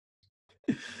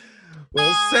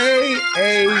Well, say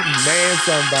amen,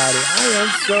 somebody. I am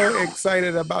so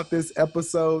excited about this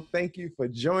episode. Thank you for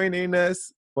joining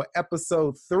us for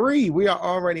episode 3. We are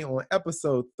already on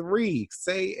episode 3.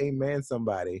 Say amen,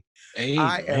 somebody.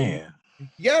 Amen.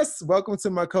 Yes, welcome to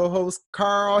my co-host,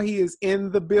 Carl. He is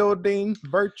in the building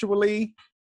virtually.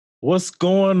 What's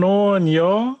going on,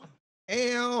 y'all?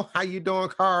 How you doing,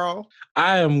 Carl?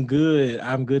 I am good.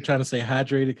 I'm good trying to stay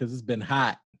hydrated because it's been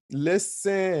hot.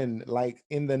 Listen, like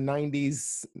in the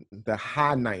 90s, the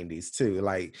high 90s too.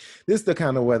 Like this is the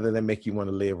kind of weather that make you want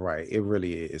to live right. It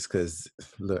really is. Because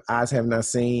look, eyes have not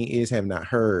seen, ears have not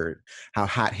heard how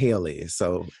hot hell is.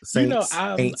 So saints,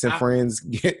 ain'ts, and friends,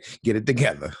 get it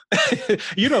together.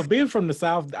 Being from the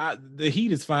South, the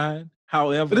heat is fine.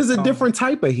 However, but it's a different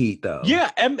type of heat, though.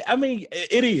 Yeah, I mean,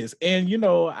 it is. And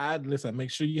listen.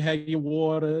 Make sure you have your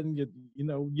water and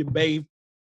you bathe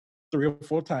 3 or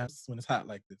 4 times when it's hot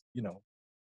like this.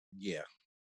 Yeah.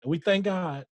 And we thank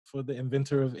God for the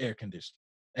inventor of air conditioning.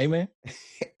 Amen.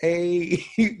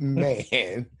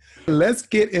 Amen. Let's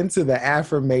get into the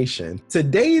affirmation.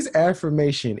 Today's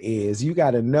affirmation is you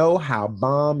got to know how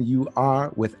bomb you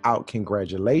are without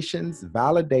congratulations,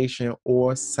 validation,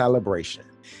 or celebration.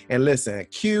 And listen,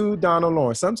 cue Donald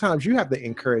Lawrence. Sometimes you have to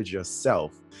encourage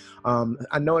yourself.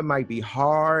 I know it might be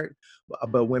hard,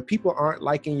 but when people aren't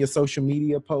liking your social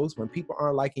media posts, when people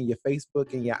aren't liking your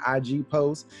Facebook and your IG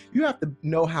posts, you have to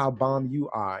know how bomb you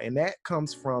are. And that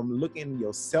comes from looking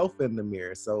yourself in the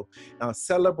mirror. So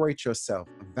celebrate yourself,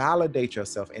 validate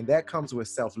yourself. And that comes with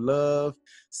self-love,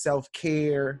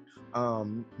 self-care,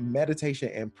 meditation,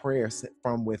 and prayer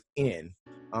from within.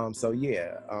 And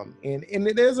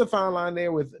there's a fine line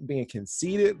there with being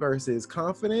conceited versus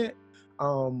confident.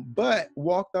 But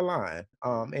walk the line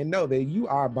and know that you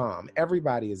are bomb.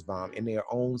 Everybody is bomb in their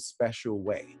own special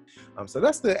way. So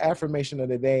that's the affirmation of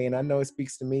the day. And I know it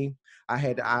speaks to me.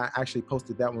 I actually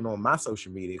posted that one on my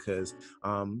social media because,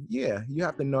 you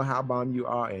have to know how bomb you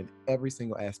are in every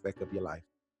single aspect of your life.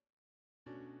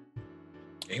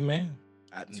 Amen.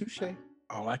 Touche.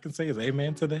 All I can say is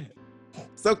amen to that.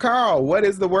 So, Carl, what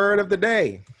is the word of the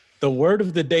day? The word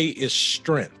of the day is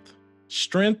strength.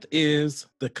 Strength is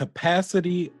the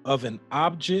capacity of an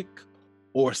object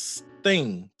or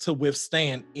thing to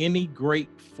withstand any great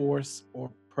force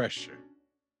or pressure.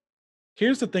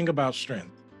 Here's the thing about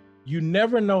strength. You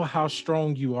never know how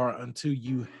strong you are until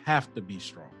you have to be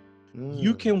strong.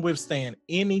 You can withstand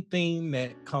anything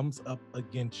that comes up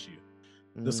against you.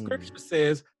 The scripture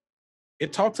says,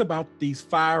 it talks about these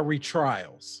fiery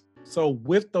trials. So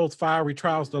with those fiery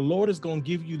trials, the Lord is going to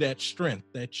give you that strength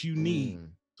that you need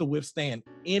to withstand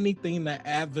anything the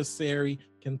adversary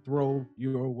can throw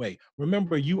your way.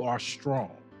 Remember, you are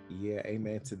strong. Yeah,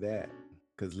 amen to that.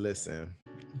 Because listen,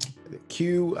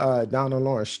 cue Donald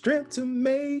Lawrence, strength to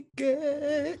make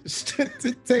it, strength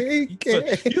to take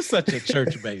it. You're such a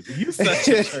church baby. You such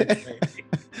a church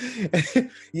baby.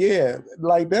 Yeah,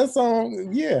 like that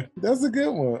song. Yeah, that's a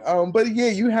good one. But yeah,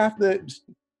 you have to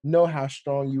know how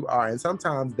strong you are, and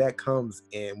sometimes that comes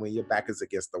in when your back is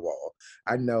against the wall.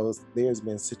 I know there's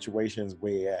been situations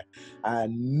where I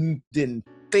didn't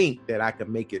think that I could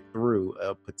make it through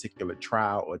a particular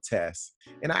trial or test,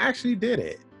 and I actually did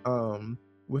it.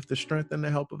 With the strength and the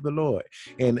help of the Lord.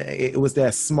 And it was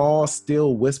that small,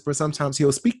 still whisper. Sometimes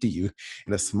he'll speak to you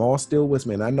in a small, still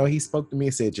whisper. And I know he spoke to me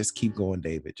and said, just keep going,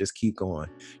 David. Just keep going.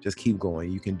 Just keep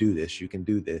going. You can do this. You can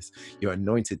do this. You're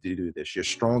anointed to do this. You're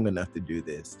strong enough to do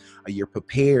this. You're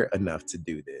prepared enough to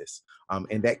do this.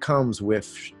 And that comes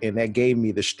with, and that gave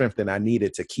me the strength that I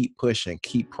needed to keep pushing,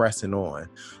 keep pressing on.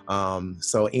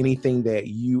 So anything that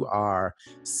you are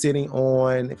sitting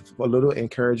on, a little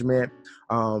encouragement,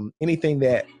 anything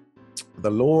that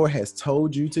the Lord has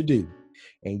told you to do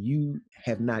and you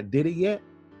have not did it yet,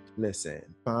 listen,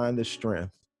 find the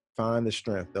strength. Find the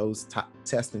strength. Those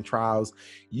tests and trials,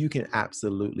 you can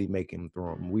absolutely make them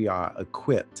through them. We are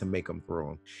equipped to make them through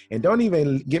them. And don't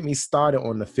even get me started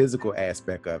on the physical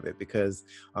aspect of it, because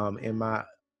I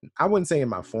wouldn't say in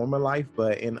my former life,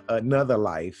 but in another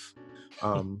life,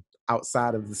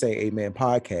 outside of the Say Amen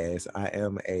podcast, I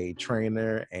am a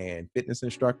trainer and fitness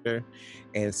instructor.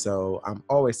 And so I'm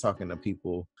always talking to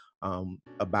people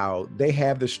about they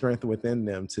have the strength within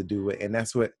them to do it. And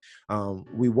that's what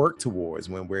we work towards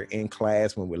when we're in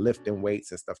class, when we're lifting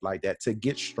weights and stuff like that, to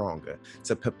get stronger,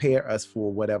 to prepare us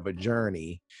for whatever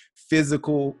journey,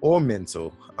 physical or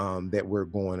mental, that we're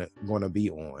going to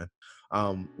be on.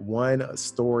 One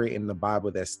story in the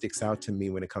Bible that sticks out to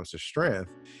me when it comes to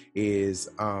strength is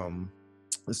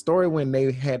the story when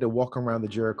they had to walk around the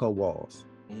Jericho walls.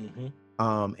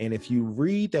 And if you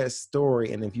read that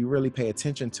story and if you really pay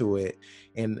attention to it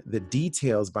and the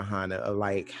details behind it, of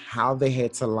like how they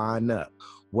had to line up,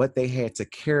 what they had to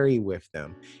carry with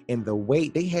them, and the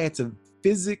weight they had to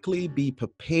physically be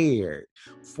prepared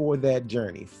for that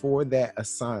journey, for that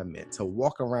assignment, to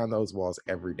walk around those walls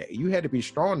every day. You had to be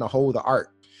strong to hold the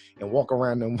ark and walk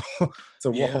around them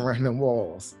walk around them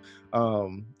walls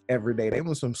every day. They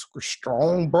were some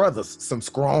strong brothers.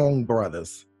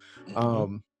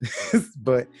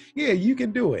 But yeah, you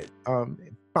can do it.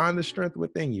 Find the strength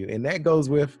within you, and that goes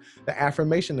with the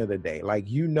affirmation of the day. Like,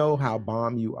 you know how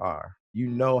bomb you are. You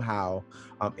know how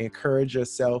encourage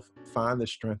yourself. Find the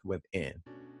strength within.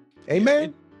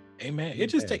 Amen. Amen. It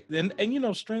just takes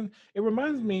and strength. It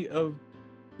reminds me of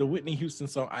the Whitney Houston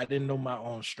song "I Didn't Know My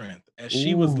Own Strength." As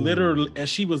she was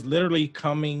literally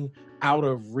coming out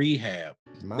of rehab.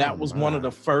 That was one of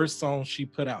the first songs she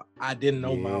put out. I didn't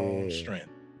know my own strength.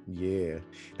 Yeah,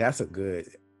 that's a good.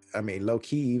 I mean, low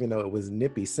key, even though it was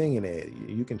Nippy singing it,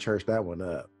 you can church that one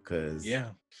up, because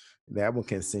that one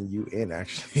can send you in,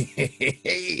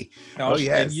 actually. Oh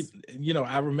yes. And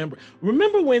I remember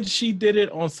when she did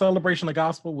it on Celebration of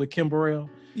Gospel with Kim Burrell.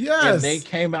 Yes. And they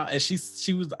came out, and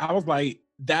I was like,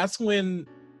 that's when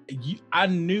I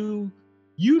knew.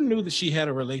 You knew that she had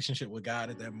a relationship with God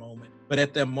at that moment. But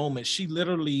at that moment, she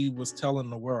literally was telling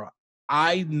the world,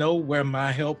 I know where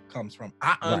my help comes from.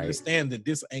 I understand that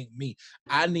this ain't me.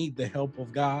 I need the help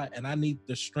of God, and I need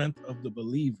the strength of the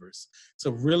believers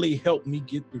to really help me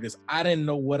get through this. I didn't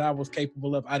know what I was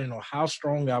capable of. I didn't know how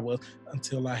strong I was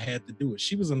until I had to do it.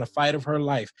 She was in the fight of her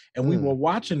life, and we were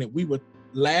watching it. We were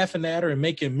laughing at her and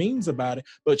making memes about it,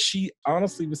 but she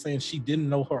honestly was saying she didn't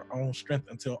know her own strength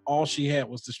until all she had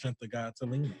was the strength of God to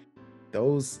lean on.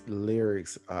 Those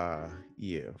lyrics are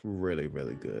really,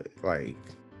 really good. Like,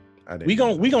 we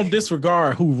gonna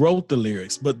disregard who wrote the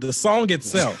lyrics, but the song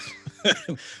itself,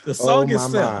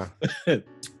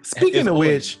 Speaking of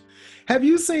which, have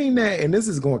you seen that? And this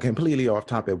is going completely off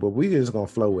topic, but we're just gonna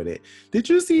flow with it. Did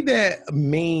you see that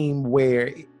meme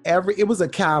where it was a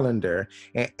calendar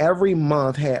and every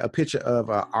month had a picture of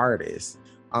an artist,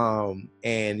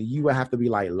 and you would have to be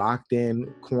like locked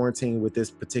in quarantine with this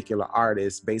particular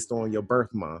artist based on your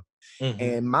birth month?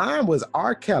 And mine was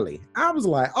R. Kelly. I was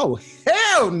like, oh,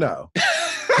 hell no.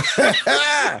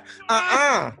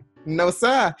 No,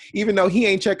 sir. Even though he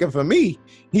ain't checking for me,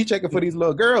 he checking for these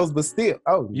little girls, but still.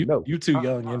 Oh, no. You too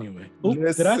young anyway.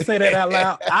 Oops, did I say that out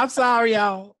loud? I'm sorry,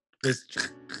 y'all.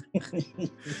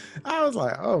 I was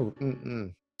like, oh,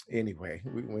 Anyway,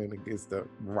 we went against the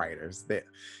writers.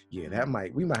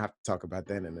 We might have to talk about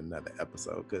that in another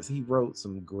episode, because he wrote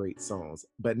some great songs.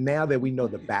 But now that we know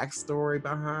the backstory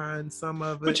behind some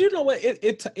of it, but you know what,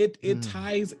 it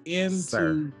ties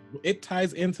into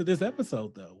this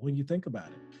episode, though. When you think about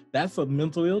it, that's a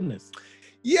mental illness.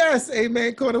 Yes,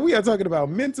 Amen Corner. We are talking about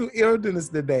mental illness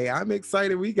today. I'm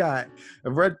excited. We got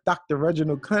Dr.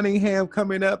 Reginald Cunningham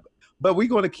coming up. But we're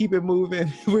going to keep it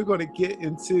moving. We're going to get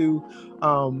into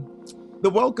the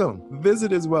welcome.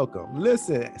 Visitors welcome.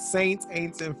 Listen, saints,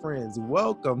 ain'ts, and friends,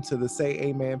 welcome to the Say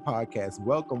Amen podcast.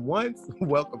 Welcome once,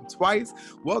 welcome twice,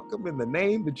 welcome in the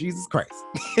name of Jesus Christ,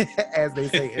 as they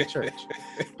say in church.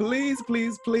 Please,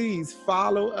 please, please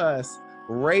follow us,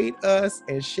 rate us,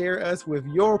 and share us with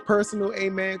your personal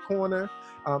Amen Corner.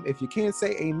 If you can't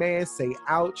say amen, say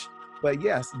ouch. But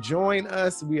yes, join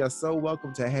us. We are so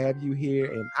welcome to have you here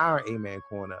in our Amen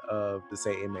Corner of the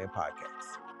Say Amen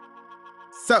podcast.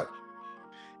 So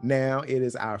now it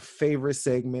is our favorite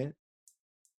segment.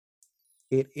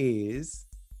 It is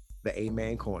the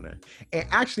Amen Corner. And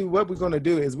actually what we're going to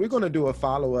do is we're going to do a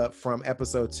follow-up from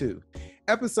episode 2.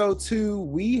 Episode 2,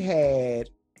 we had,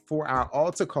 for our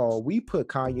altar call, we put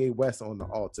Kanye West on the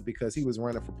altar because he was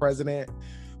running for president.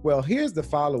 Well, here's the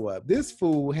follow-up. This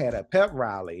fool had a pep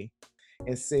rally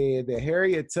and said that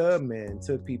Harriet Tubman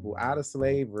took people out of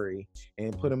slavery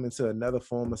and put them into another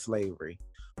form of slavery.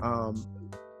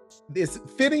 It's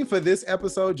fitting for this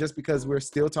episode just because we're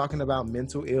still talking about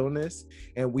mental illness,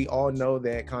 and we all know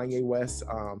that Kanye West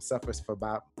suffers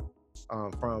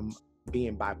from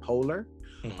being bipolar.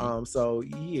 So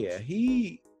yeah,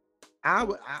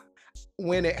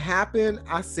 when it happened,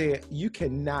 I said, you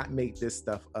cannot make this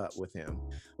stuff up with him.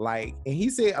 Like, and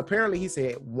he said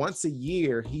once a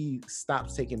year he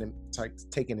stops taking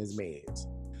his meds.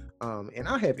 And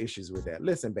I have issues with that.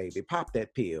 Listen, baby, pop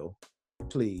that pill,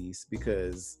 please,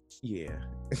 because yeah.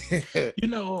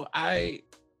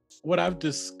 What I've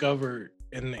discovered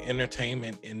in the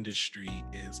entertainment industry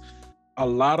is a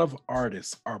lot of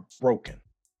artists are broken,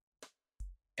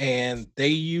 and they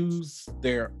use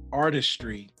their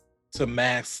artistry to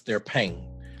mask their pain.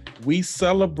 We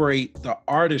celebrate the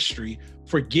artistry,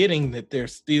 forgetting that they're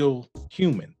still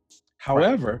human.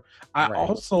 However, I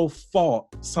also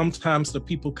fault sometimes the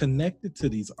people connected to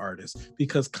these artists,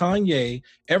 because Kanye,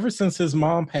 ever since his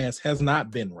mom passed, has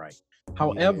not been right.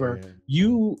 However,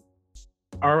 you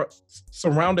are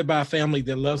surrounded by a family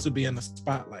that loves to be in the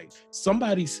spotlight.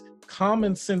 Somebody's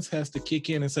common sense has to kick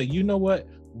in and say, you know what?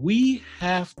 We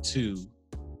have to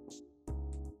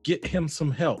get him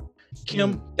some help.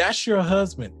 Kim, that's your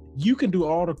husband. You can do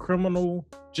all the criminal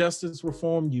justice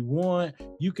reform you want.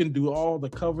 You can do all the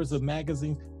covers of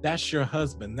magazines. That's your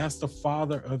husband. That's the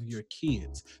father of your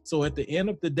kids. So at the end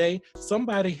of the day,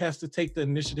 somebody has to take the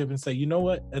initiative and say, you know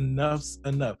what? Enough's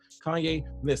enough. Kanye,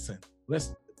 listen,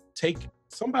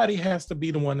 somebody has to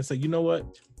be the one to say, you know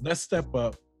what? Let's step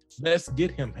up. Let's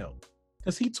get him help.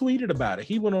 Because he tweeted about it.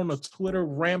 He went on a Twitter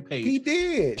rampage. He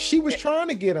did. She was trying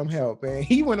to get him help, and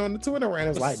he went on the Twitter rant. It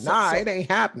was like, nah, it ain't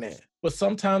happening. But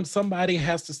sometimes somebody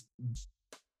has to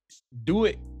do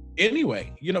it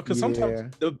anyway, because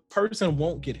sometimes the person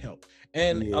won't get help.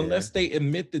 And unless they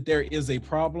admit that there is a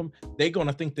problem, they're going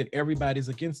to think that everybody's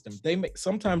against them.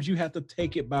 Sometimes you have to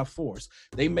take it by force.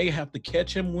 They may have to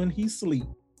catch him when he's asleep,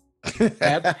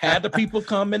 had the people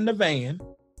come in the van,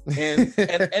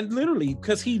 and literally,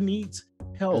 because he needs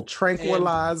help, a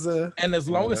tranquilizer, and as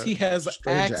long as he has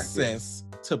access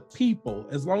to people,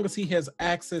 as long as he has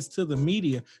access to the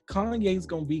media, Kanye's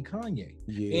gonna be Kanye.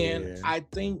 And I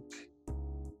think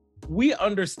we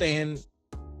understand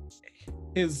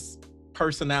his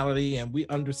personality, and we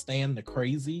understand the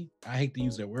crazy. I hate to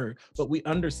use that word, but we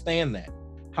understand that.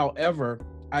 However,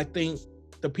 I think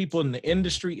the people in the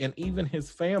industry and even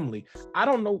his family, I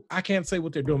don't know, I can't say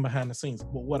what they're doing behind the scenes,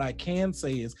 but what I can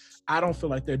say is I don't feel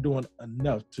like they're doing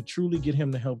enough to truly get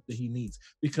him the help that he needs.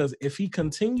 Because if he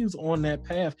continues on that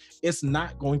path, it's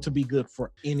not going to be good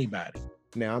for anybody.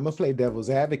 Now, I'm gonna play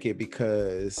devil's advocate,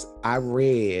 because I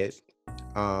read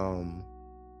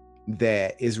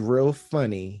that it's real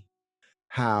funny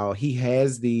how he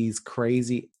has these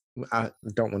crazy, I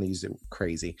don't want to use it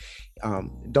crazy.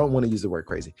 Don't want to use the word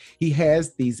crazy. He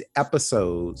has these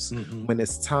episodes when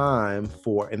it's time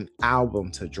for an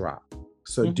album to drop.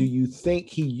 So do you think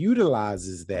he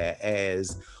utilizes that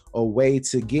as a way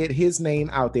to get his name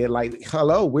out there? Like,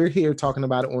 hello, we're here talking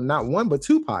about it on not one, but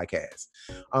two podcasts.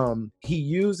 He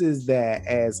uses that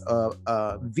as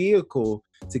a vehicle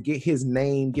to get his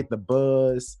name, get the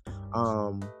buzz,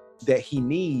 that he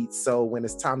needs, so when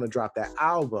it's time to drop that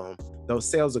album, those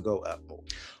sales will go up more.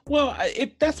 Well,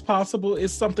 if that's possible,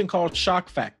 it's something called shock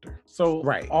factor. So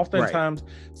oftentimes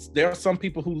there are some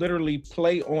people who literally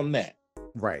play on that.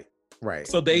 Right.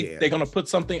 So they're gonna put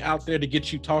something out there to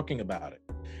get you talking about it.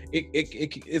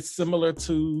 It's similar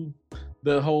to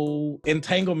the whole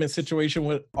entanglement situation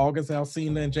with August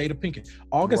Alsina and Jada Pinkett.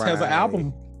 August has an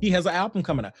album. He has an album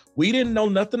coming out. We didn't know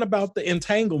nothing about the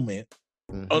entanglement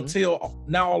until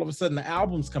now. All of a sudden, the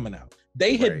album's coming out.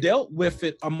 They had dealt with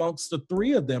it amongst the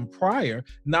three of them prior.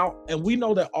 Now, and we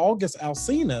know that August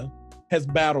Alsina has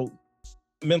battled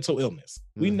mental illness.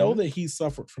 We know that he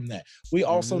suffered from that. We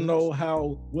also know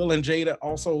how Will and Jada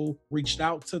also reached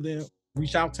out to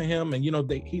him, and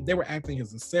they were acting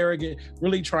as a surrogate,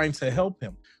 really trying to help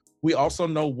him. We also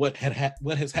know what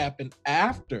has happened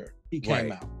after he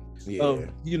came out of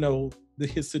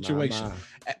his situation.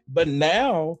 But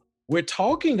now we're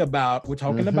talking about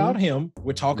him,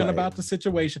 we're talking about the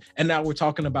situation, and now we're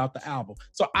talking about the album.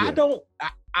 So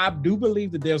I do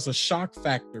believe that there's a shock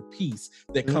factor piece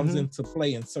that comes into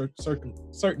play in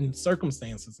certain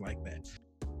circumstances like that.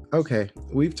 Okay,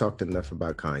 we've talked enough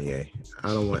about Kanye. I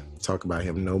don't want to talk about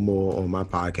him no more on my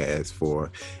podcast for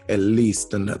at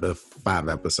least another 5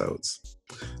 episodes.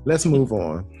 Let's move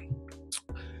on.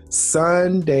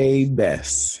 Sunday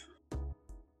Best.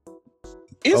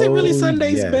 Is it really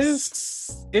Sunday's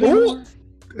Best anymore?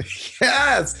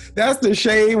 Yes, that's the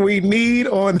shade we need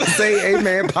on the Say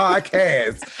Amen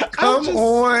podcast. Come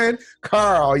on,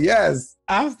 Carl. Yes,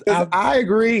 I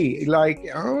agree. Like,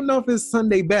 I don't know if it's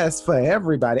Sunday Best for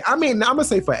everybody. I mean, I'm gonna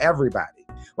say for everybody.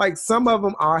 Like, some of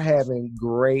them are having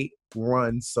great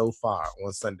runs so far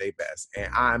on Sunday Best,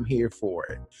 and I'm here for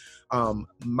it.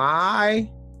 My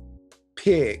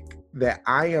pick that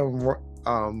I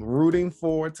am rooting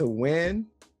for to win,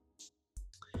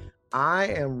 I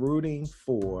am rooting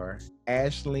for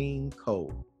Ashleen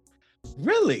Cole.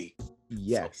 Really?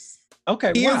 Yes.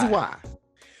 Okay. Here's why.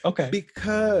 Okay.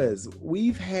 Because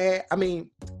we've had,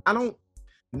 I don't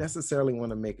necessarily want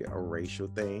to make it a racial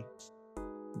thing,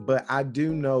 but I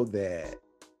do know that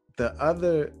the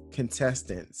other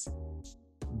contestants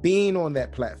being on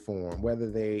that platform, whether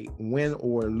they win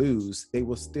or lose, they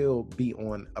will still be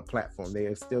on a platform. They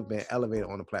have still been elevated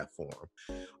on a platform.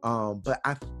 But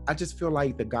I just feel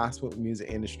like the gospel music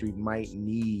industry might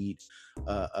need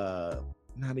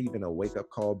not even a wake-up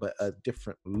call, but a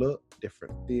different look,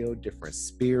 different feel, different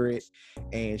spirit,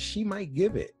 and she might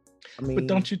give it. I mean, but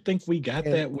don't you think we got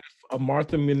that with a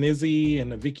Martha Munizzi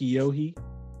and a Vicky Yohe?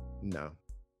 No.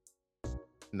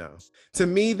 To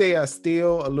me, they are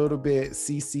still a little bit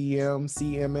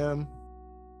CMM.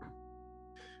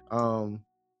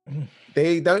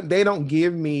 They don't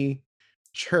give me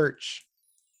church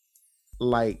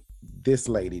like this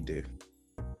lady do.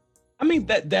 I mean,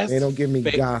 that's they don't give me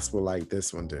gospel like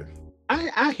this one do.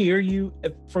 I hear you.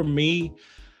 For me,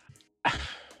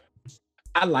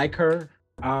 I like her.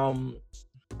 And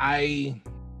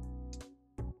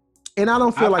I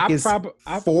don't feel like it's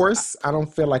forced. I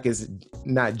don't feel like it's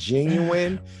not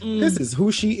genuine. This is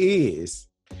who she is.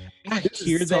 I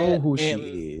hear that. Who she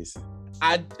is.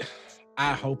 I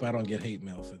hope I don't get hate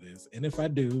mail for this. And if I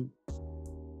do,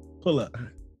 pull up.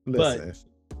 Listen, but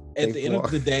at the end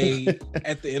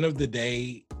of the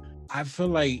day, I feel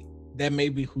like that may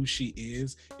be who she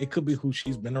is. It could be who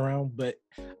she's been around, but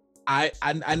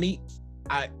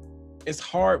it's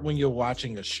hard when you're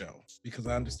watching a show because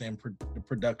I understand the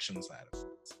production side of it.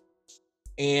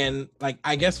 And like,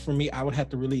 I guess for me, I would have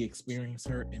to really experience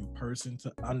her in person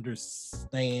to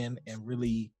understand and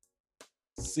really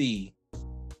see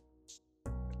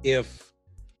if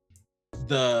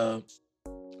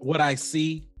what I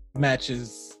see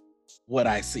matches what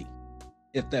I see,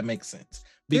 if that makes sense.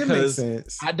 Because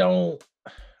I don't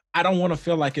want to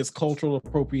feel like it's cultural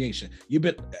appropriation.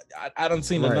 I done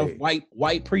seen enough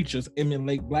white preachers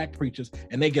emulate black preachers,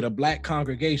 and they get a black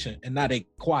congregation, and now they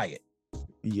quiet.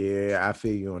 Yeah, I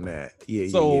feel you on that.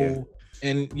 Yeah.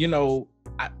 And you know,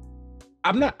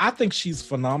 I think she's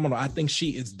phenomenal. I think she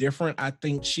is different. I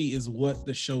think she is what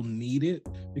the show needed,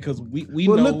 because we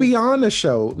know. Look beyond the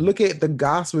show. Look at the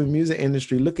gospel music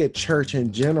industry. Look at church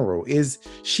in general.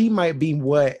 She might be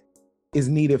what is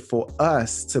needed for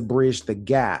us to bridge the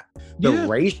gap,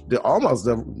 almost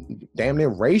the damn near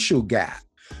racial gap,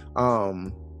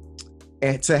 and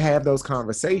to have those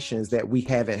conversations that we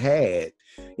haven't had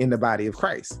in the body of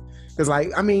Christ. Because, like,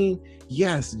 I mean,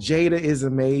 yes, Jada is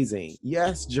amazing.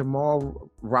 Yes,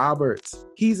 Jamal Roberts,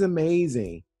 he's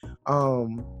amazing.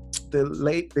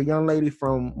 The young lady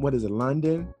from, what is it,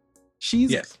 London?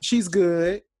 She's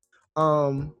good.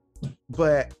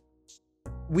 But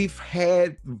we've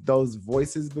had those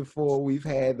voices before. We've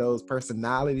had those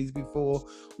personalities before.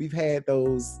 We've had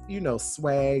those,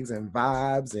 swags and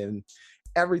vibes and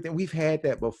everything. We've had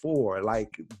that before.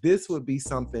 Like, this would be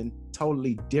something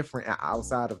totally different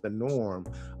outside of the norm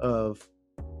of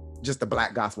just a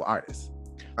black gospel artist.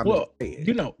 For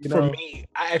me,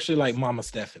 I actually like Mama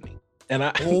Stephanie. And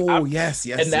yes.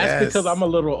 And that's because I'm a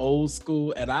little old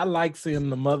school, and I like seeing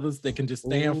the mothers that can just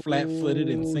stand flat-footed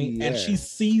and sing. Yeah. And she's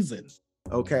seasoned.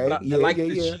 Okay. I like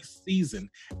that she's seasoned.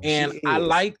 And I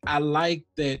like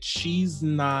that she's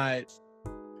not,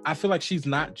 I feel like she's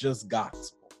not just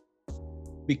gospel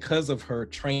because of her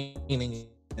training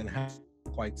and having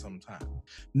quite some time.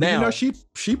 Now, she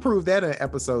proved that in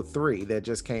episode 3 that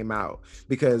just came out,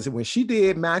 because when she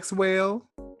did Maxwell,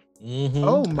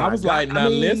 oh my God. I was like,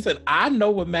 listen, I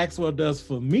know what Maxwell does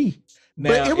for me. Now,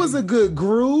 but it was a good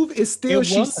groove.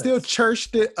 She still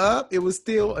churched it up. It was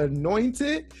still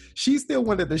anointed. She still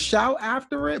wanted to shout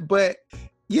after it. But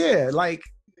yeah, like,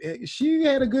 she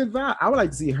had a good vibe. I would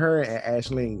like to see her and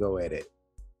Ashleen go at it.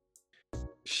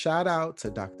 Shout out to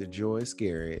Dr. Joyce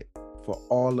Garrett for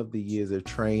all of the years of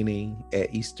training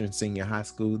at Eastern Senior High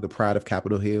School, the pride of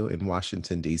Capitol Hill in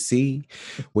Washington, D.C.,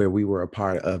 where we were a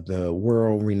part of the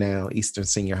world-renowned Eastern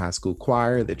Senior High School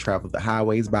choir that traveled the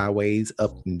highways, byways,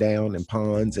 up and down, and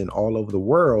ponds, and all over the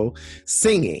world,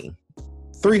 singing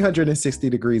 360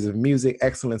 degrees of music,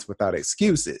 excellence without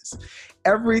excuses.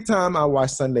 Every time I watch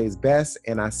Sunday's Best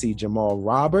and I see Jamal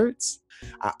Roberts,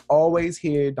 I always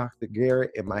hear Dr. Garrett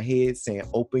in my head saying,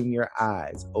 open your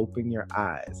eyes, open your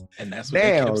eyes. And that's what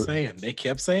they kept saying. They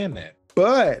kept saying that.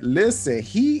 But listen,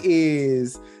 he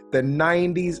is the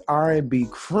 90s R&B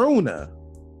crooner.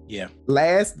 Yeah.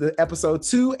 The episode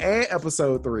 2 and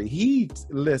episode 3. He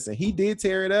did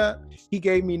tear it up. He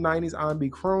gave me 90s R&B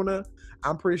crooner.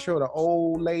 I'm pretty sure the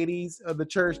old ladies of the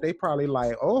church, they probably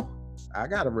like, oh, I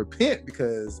got to repent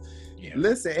because... Yeah.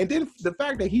 Listen, and then the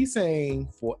fact that he's saying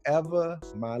 "Forever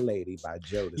My Lady" by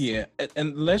Jodeci. Yeah,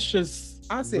 and let's just...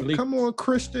 I said, come on,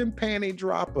 Christian panty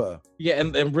dropper. Yeah,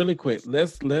 and really quick,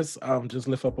 let's just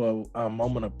lift up a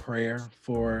moment of prayer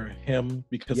for him,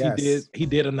 because he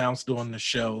did announce during the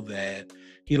show that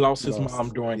He lost his mom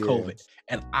during yeah. COVID.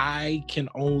 And I can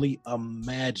only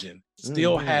imagine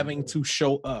still having to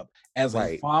show up as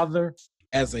a father,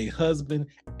 as a husband,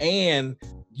 and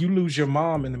you lose your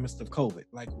mom in the midst of COVID.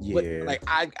 Like, what? Like,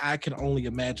 I can only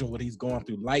imagine what he's going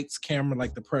through. Lights, camera,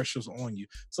 like the pressure's on you.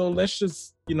 So let's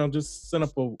just, just send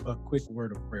up a quick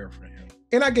word of prayer for him.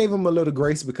 And I gave him a little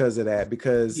grace because of that,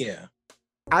 because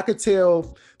I could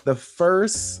tell the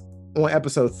first, on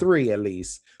episode 3 at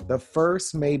least, the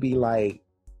first maybe like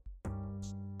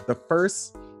the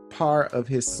first part of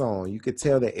his song, you could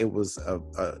tell that it was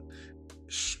a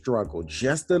struggle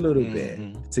just a little bit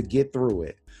to get through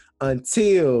it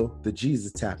until the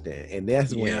Jesus tapped in. And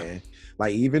that's when,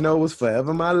 like, even though it was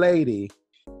Forever My Lady,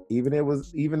 even though it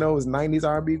was 90s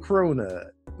R&B crooner,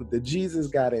 the Jesus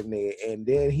got in there, and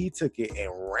then he took it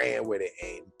and ran with it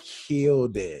and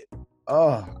killed it.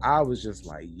 Oh, I was just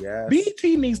like, yes.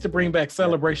 BET needs to bring back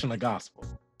Celebration of Gospel.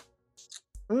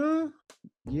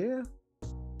 Yeah.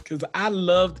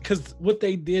 Because what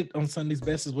they did on Sunday's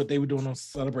Best is what they were doing on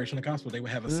Celebration of Gospel. They would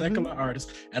have a secular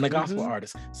artist and a gospel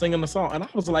artist singing the song. And I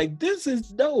was like, this is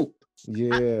dope.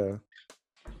 Yeah.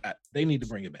 They need to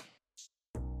bring it back.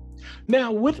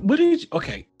 Now, what did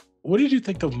you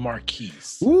think of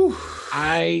Marquise? Ooh.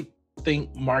 I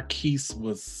think Marquise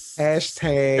was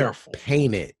careful.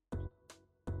 Painted.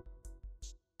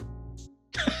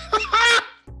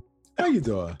 How you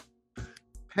doing?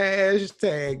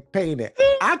 #painted.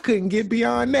 I couldn't get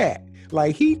beyond that.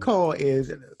 Like, he called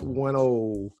is one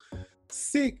old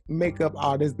sick makeup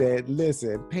artist that,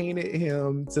 listen, painted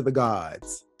him to the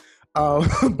gods.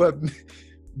 But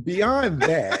beyond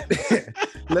that,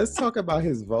 let's talk about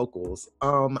his vocals.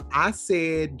 I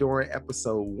said during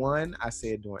episode 1, I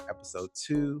said during episode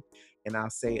 2, and I'll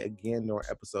say again during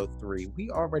episode 3, we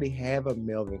already have a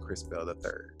Melvin Crispell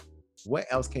III. What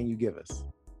else can you give us?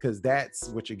 Because that's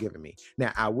what you're giving me.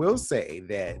 Now, I will say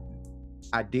that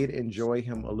I did enjoy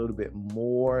him a little bit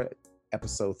more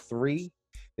episode 3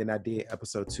 than I did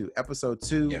episode 2. Episode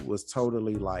 2 was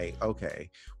totally like, okay,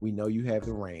 we know you have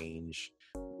the range.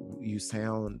 You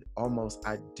sound almost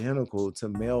identical to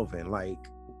Melvin.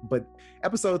 But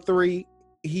episode 3,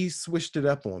 he switched it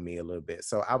up on me a little bit.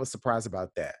 So I was surprised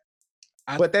about that.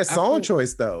 But that song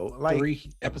choice, though, like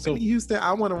episode Houston,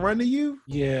 I Want to Run to You.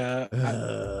 Yeah,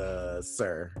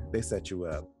 sir, they set you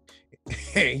up.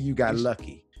 You got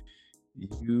lucky.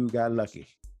 You got lucky.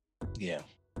 Yeah.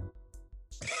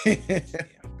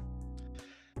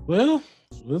 Well,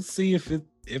 we'll see if it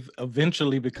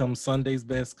eventually becomes Sunday's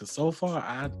Best. Because so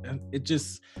far, it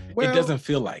doesn't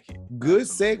feel like it. Good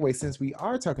segue. Since we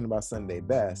are talking about Sunday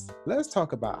Best, let's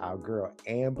talk about our girl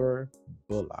Amber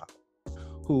Bullock,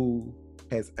 who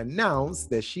has announced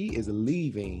that she is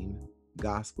leaving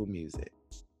gospel music.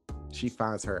 She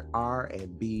finds her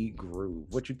R&B groove.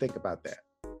 What you think about that?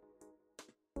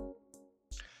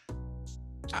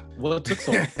 Well, it took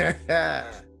so long.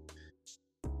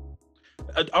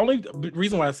 Only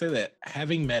reason why I say that,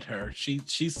 having met her, she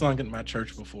sung at my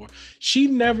church before. She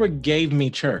never gave me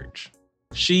church.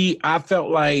 I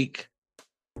felt like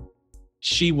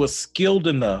she was skilled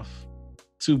enough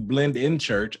to blend in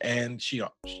church, and she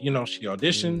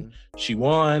auditioned, she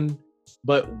won,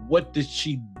 but what did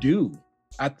she do?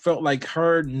 I felt like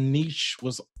her niche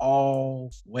was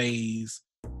always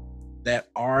that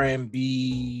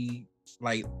R&B,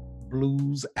 like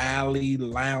blues alley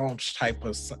lounge type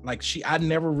of, like, I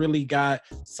never really got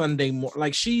Sunday more.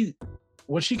 Like,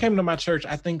 when she came to my church,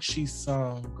 I think she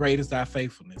sung Great Is Thy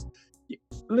Faithfulness.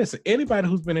 Listen, anybody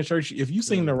who's been in church, if you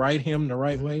sing the right hymn the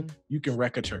right way, you can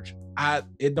wreck a church.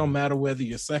 It don't matter whether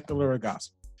you're secular or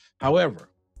gospel. However,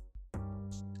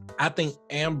 I think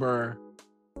Amber,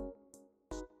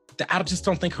 I just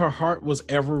don't think her heart was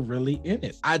ever really in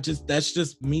it. That's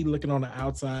just me looking on the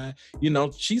outside.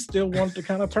 She still wanted to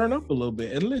kind of turn up a little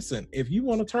bit. And listen, if you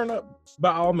want to turn up,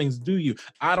 by all means, do you.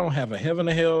 I don't have a heaven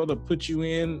or hell to put you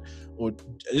in, or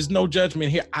there's no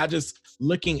judgment here.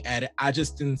 Looking at it, I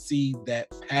just didn't see that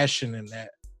passion and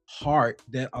that heart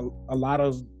that a lot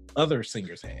of other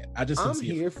singers had. I'm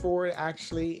here for it,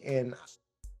 actually. And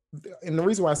the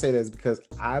reason why I say that is because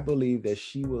I believe that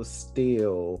she will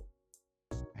still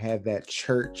have that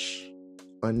church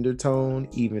undertone,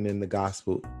 even in the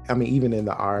gospel. I mean, even in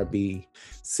the R&B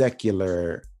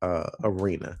secular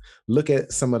arena. Look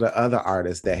at some of the other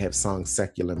artists that have sung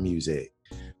secular music,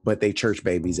 but they church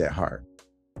babies at heart.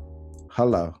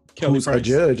 Hello, who's a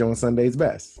judge on Sunday's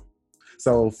Best?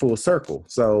 So full circle.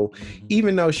 So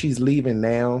even though she's leaving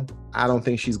now, I don't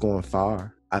think she's going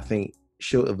far. I think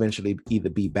she'll eventually either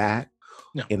be back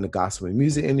in the gospel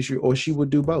music industry, or she would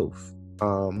do both,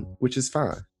 which is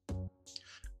fine.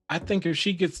 I think if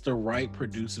she gets the right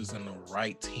producers and the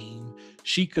right team,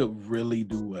 she could really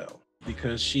do well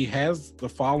because she has the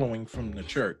following from the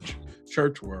church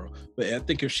world. But I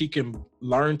think if she can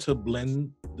learn to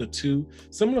blend the two,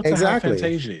 similar to how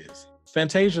Fantasia is.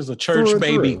 Fantasia is a church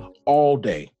baby all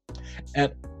day.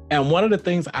 And one of the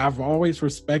things I've always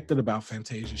respected about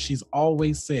Fantasia, she's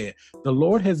always said, the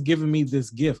Lord has given me this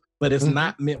gift, but it's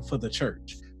not meant for the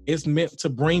church. It's meant to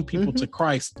bring people to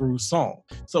Christ through song.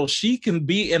 So she can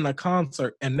be in a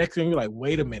concert and next thing you're like,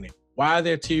 wait a minute, why are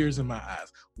there tears in my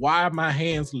eyes? Why are my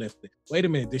hands lifted? Wait a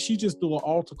minute, did she just do an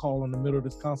altar call in the middle of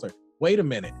this concert? Wait a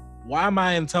minute, why am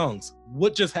I in tongues?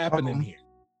 What just happened in here?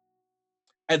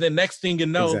 And then next thing you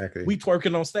know, we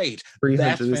twerking on stage.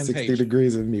 360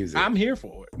 degrees of music. I'm here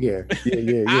for it. Yeah.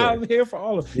 I'm here for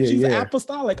all of it. She's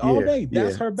apostolic all day.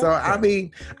 That's her background. So, I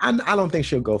mean, I don't think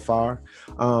she'll go far.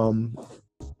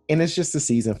 And it's just a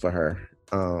season for her,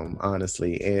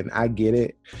 honestly. And I get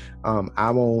it.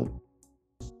 I won't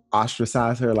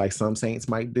ostracize her like some saints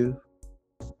might do.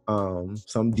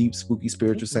 Some deep, spooky,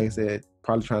 spiritual saints that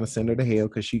probably trying to send her to hell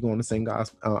because she's going to sing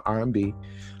gospel, R&B.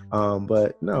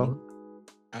 But no.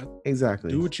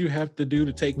 Exactly. Do what you have to do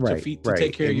to take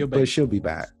take care of your baby. But she'll be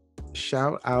back.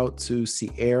 Shout out to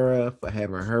Ciara for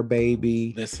having her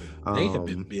baby. Listen, they have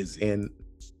been busy. And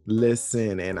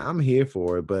I'm here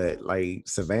for it. But like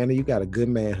Savannah, you got a good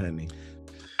man, honey.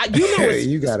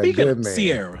 You got a good man.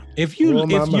 Ciara, if you're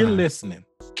listening,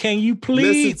 can you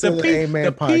please?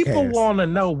 The people want to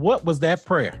know what was that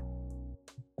prayer.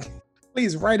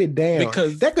 Please write it down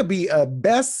because that could be a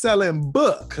best-selling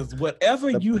book. Because whatever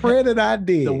you prayer that I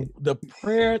did, the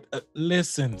prayer.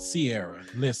 Listen, Ciara.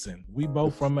 Listen, we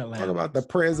both from Atlanta. Talk about the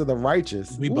prayers of the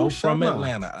righteous. We both from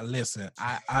Atlanta. Listen,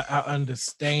 I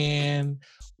understand.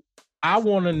 I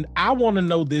want to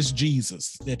know this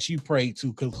Jesus that you pray to,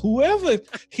 because whoever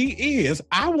he is,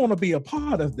 I want to be a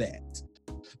part of that.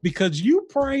 Because you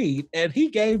prayed and he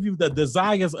gave you the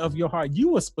desires of your heart.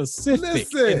 You were specific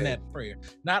in that prayer.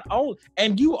 Not only,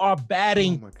 and you are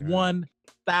batting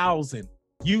 1,000.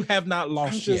 You have not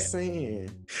lost yet. I'm just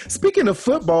saying. Speaking of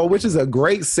football, which is a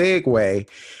great segue,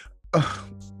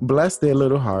 bless their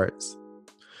little hearts.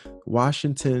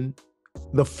 Washington,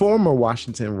 the former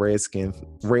Washington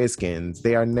Redskins,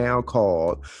 they are now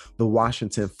called the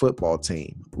Washington Football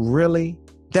Team. Really?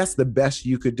 That's the best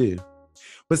you could do.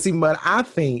 But see, what I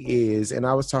think is, and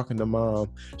I was talking to Mom.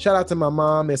 Shout out to my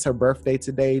mom. It's her birthday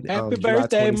today. Happy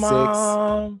birthday,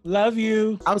 Mom. Love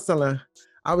you. I was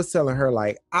telling her,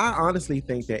 like, I honestly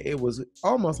think that it was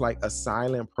almost like a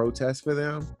silent protest for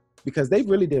them because they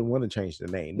really didn't want to change the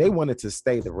name. They wanted to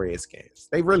stay the Redskins.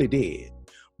 They really did.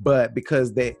 But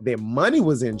because their money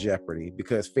was in jeopardy,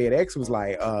 because FedEx was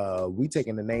like, we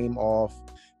taking the name off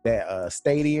that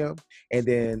stadium, and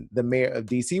then the mayor of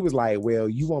DC was like, well,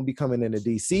 you won't be coming into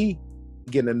DC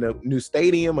getting a new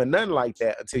stadium or nothing like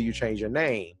that until you change your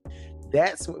name.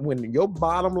 That's when your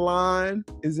bottom line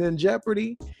is in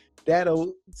jeopardy.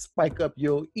 That'll spike up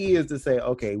your ears to say,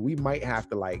 okay, we might have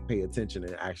to like pay attention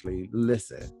and actually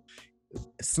listen.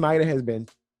 Snyder has been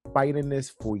fighting this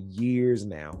for years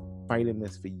now,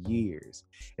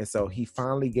 and so he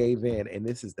finally gave in, and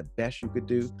this is the best you could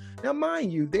do. Now,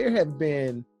 mind you, there have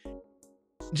been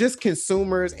just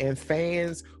consumers and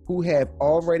fans who have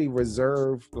already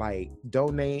reserved like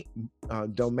domain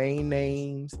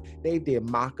names. They did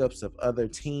mock-ups of other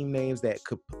team names that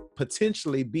could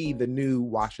potentially be the new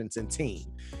Washington team.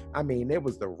 I mean, there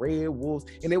was the Red Wolves,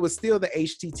 and it was still the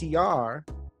HTTR.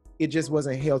 It just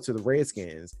wasn't held to the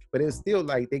Redskins, but it was still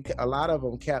like a lot of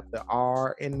them kept the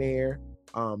R in there.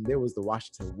 There was the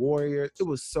Washington Warriors. It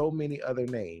was so many other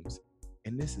names,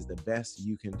 and this is the best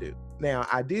you can do. Now,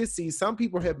 I did see some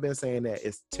people have been saying that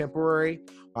it's temporary,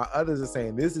 while others are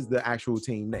saying this is the actual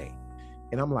team name.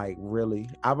 And I'm like, really?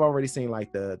 I've already seen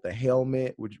like the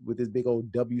helmet with this big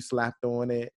old W slapped on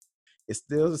it. It's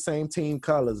still the same team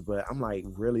colors, but I'm like,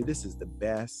 really, this is the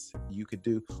best you could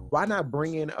do. Why not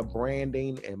bring in a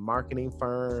branding and marketing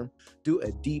firm, do a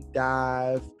deep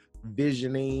dive,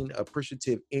 visioning,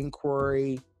 appreciative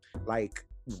inquiry, like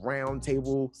round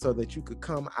table, so that you could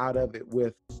come out of it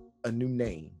with a new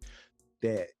name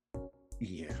that,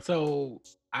 yeah. So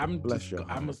I'm going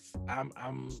to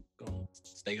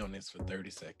stay on this for 30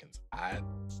 seconds. I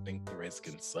think the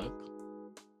Redskins suck.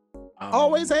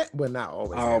 Always had, well, not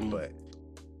always had, but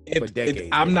for decades.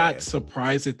 I'm not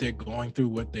surprised that they're going through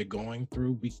what they're going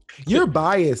through. You're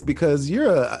biased because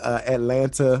you're a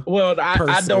Atlanta. Well,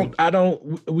 I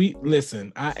don't. We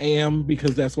listen. I am,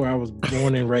 because that's where I was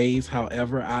born and raised.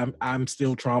 However, I'm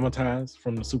still traumatized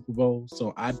from the Super Bowl,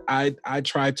 so I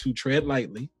try to tread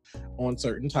lightly on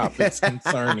certain topics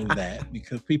concerning that,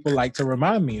 because people like to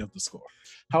remind me of the score.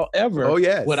 However, Oh,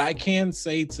 yes. what I can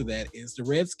say to that is the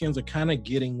Redskins are kind of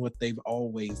getting what they've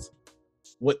always,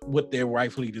 what they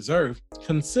rightfully deserve,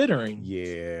 considering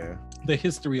the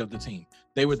history of the team.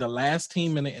 They were the last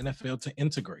team in the NFL to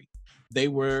integrate. They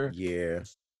were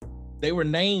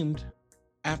named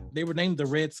the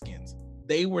Redskins.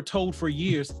 They were told for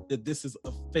years that this is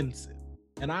offensive.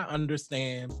 And I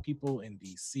understand people in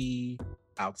DC,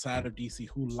 outside of DC,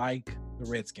 who like the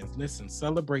Redskins. Listen,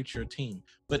 celebrate your team.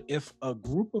 But if a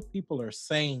group of people are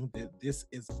saying that this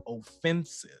is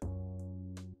offensive,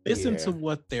 listen to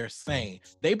what they're saying.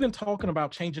 They've been talking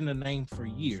about changing the name for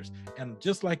years. And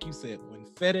just like you said, when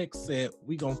FedEx said,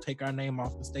 we're going to take our name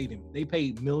off the stadium, they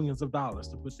paid millions of dollars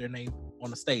to put their name on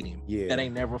the stadium. That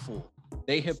ain't never full.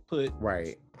 They have put,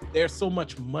 there's so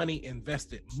much money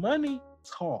invested. Money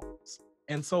talks.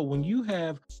 And so when you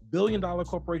have billion-dollar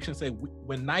corporations say,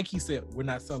 when Nike said, we're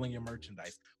not selling your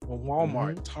merchandise, when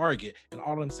Walmart, Target, and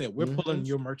all of them said, we're pulling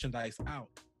your merchandise out,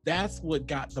 that's what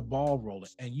got the ball rolling.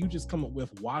 And you just come up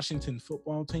with Washington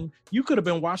football team. You could have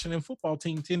been Washington football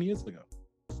team 10 years ago.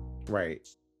 Right.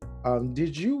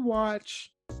 Did you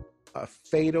watch A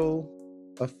Fatal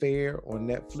Affair on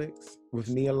Netflix with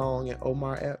Nia Long and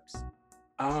Omar Epps?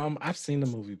 I've seen the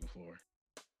movie before.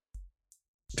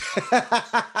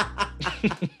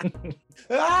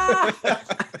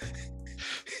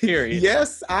 Period.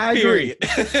 Yes, I agree.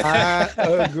 I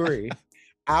agree.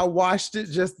 I watched it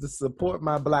just to support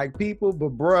my Black people,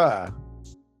 but bruh,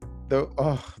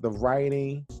 the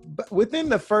writing. But within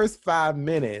the first 5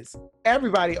 minutes,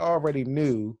 everybody already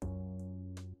knew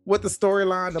what the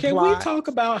storyline, the plot. Can we talk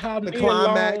about how the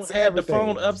climax had the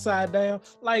phone upside down?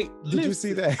 Like, did you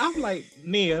see that? I'm like,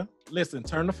 Nia, listen,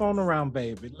 turn the phone around,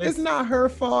 baby. Listen. It's not her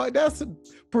fault. That's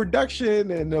production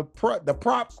and the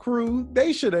prop crew.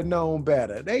 They should have known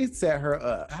better. They set her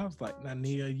up. I was like, nah,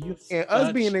 Nia, you and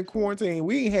us being in quarantine,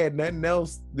 we ain't had nothing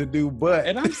else to do but.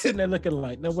 And I'm sitting there looking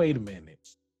like, now wait a minute.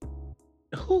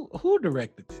 Who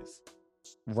directed this?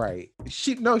 Right.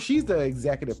 She's the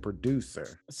executive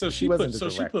producer. So she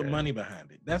put money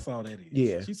behind it. That's all that is.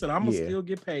 Yeah. She said, I'm gonna still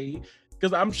get paid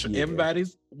because I'm sure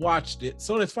everybody's watched it.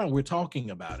 So that's fine. We're talking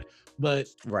about it. But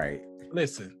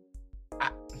listen,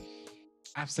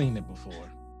 I've seen it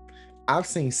before.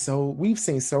 We've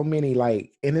seen so many,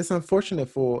 like, and it's unfortunate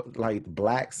for like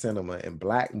Black cinema and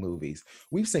Black movies.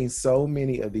 We've seen so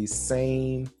many of these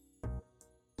same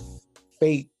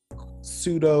fake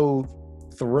pseudo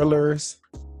thrillers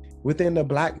within the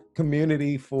Black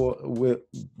community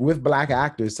with Black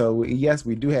actors. So yes,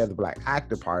 we do have the Black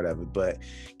actor part of it, but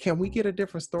can we get a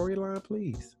different storyline,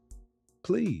 please?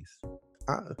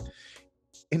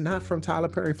 And not from Tyler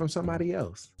Perry, from somebody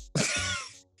else.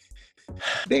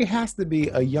 There has to be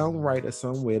a young writer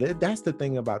somewhere. That's the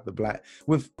thing about the Black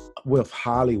with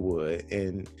Hollywood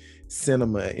and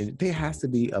cinema, and there has to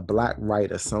be a Black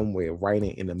writer somewhere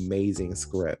writing an amazing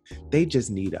script. They just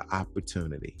need an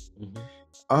opportunity.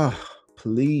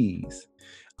 Please.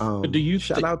 But do you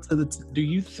do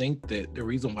you think that the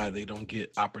reason why they don't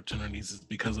get opportunities is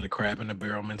because of the crab in the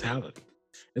barrel mentality?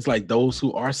 It's like those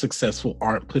who are successful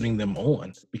aren't putting them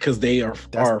on because they are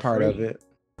part of it.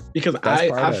 Because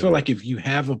I feel like if you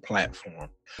have a platform,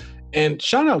 and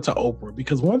shout out to Oprah,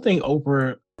 because one thing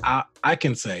Oprah, I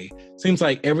can say, seems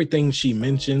like everything she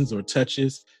mentions or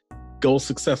touches goes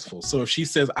successful. So if she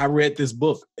says, I read this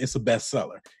book, it's a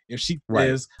bestseller. If she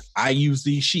says, I use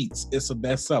these sheets, it's a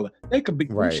bestseller. They could be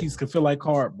sheets could feel like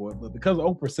cardboard, but because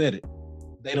Oprah said it,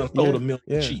 they done sold 1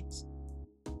 million sheets.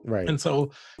 Right. And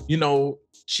so,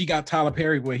 she got Tyler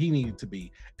Perry where he needed to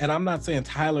be. And I'm not saying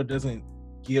Tyler doesn't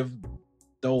give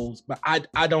those, but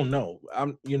I don't know.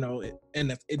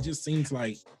 It just seems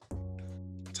like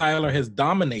Tyler has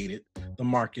dominated the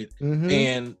market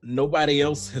and nobody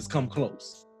else has come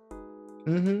close.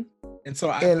 And so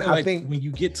I think when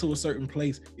you get to a certain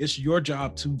place, it's your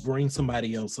job to bring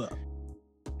somebody else up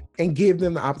and give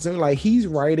them the opportunity. Like, he's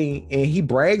writing and he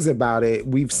brags about it.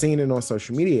 We've seen it on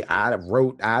social media. I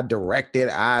wrote, I directed,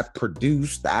 I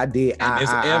produced, I did.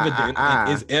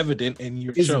 It's evident in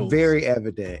your shows. It's very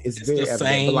evident. It's very the evident.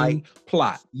 Same like,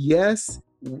 plot. Yes,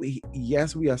 we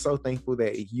are so thankful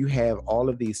that you have all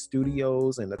of these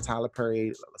studios and the Tyler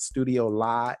Perry studio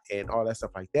lot and all that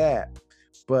stuff like that.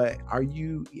 But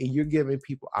you're giving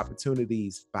people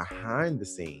opportunities behind the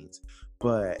scenes,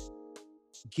 but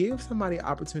give somebody an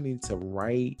opportunity to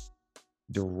write,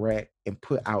 direct, and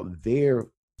put out their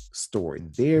story,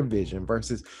 their vision,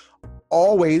 versus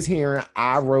always hearing,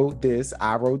 I wrote this,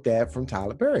 I wrote that from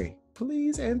Tyler Perry.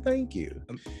 Please and thank you.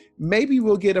 Maybe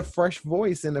we'll get a fresh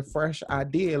voice and a fresh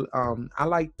idea. I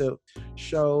like the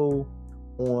show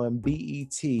on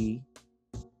BET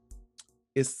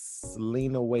It's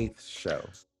Lena Waithe's show.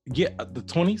 Yeah, the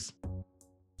 20s.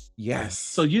 Yes.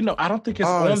 So I don't think it's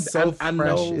on. It's so I fresh.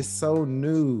 know It's so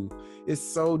new. It's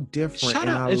so different. Shout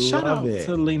out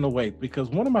to Lena Waithe, because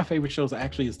one of my favorite shows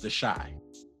actually is The Chi.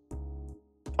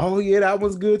 Oh yeah, that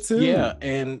was good too. Yeah,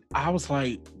 and I was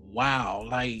like, wow,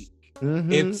 like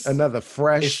it's another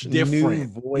fresh, new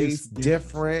voice,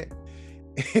 different,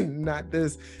 and not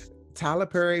this. Tyler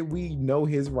Perry, we know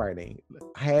his writing.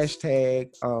 Hashtag,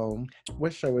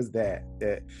 what show is that?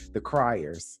 The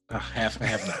Criers. Half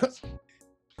nots.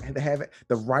 And to have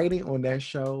the writing on that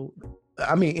show,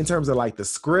 I mean, in terms of like the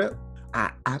script,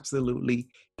 I absolutely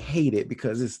hate it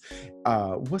because it's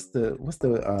what's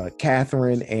the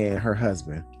Catherine and her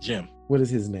husband? Jim. What is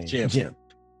his name? Jim.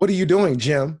 What are you doing,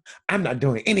 Jim? I'm not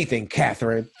doing anything,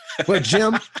 Catherine. But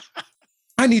Jim,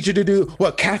 I need you to do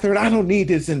what, Catherine? I don't need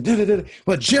this and da-da-da.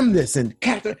 But Jim, this and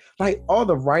Catherine, like all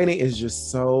the writing is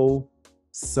just so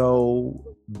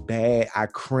bad. I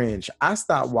cringe. I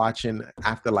stopped watching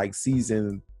after like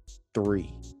season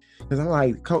 3 because I'm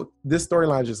like, this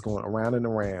storyline is just going around and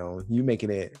around. You making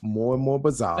it more and more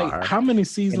bizarre. Like, how many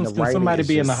seasons can somebody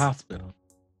be in the hospital?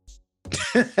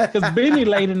 Because Benny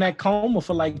laid in that coma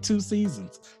for like 2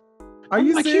 seasons. Are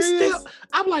you serious?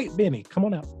 I'm like, Benny, come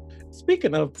on out.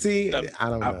 Speaking of, I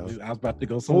don't know. I was about to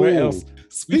go somewhere else.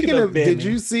 Speaking of Benny, did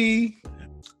you see?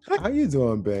 How you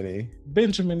doing, Benny?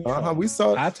 Benjamin. We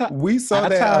saw that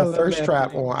thirst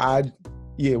trap on IG.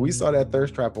 Yeah, we saw that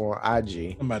thirst trap on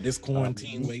IG. About this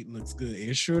quarantine weight looks good.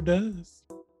 It sure does.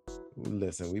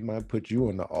 Listen, we might put you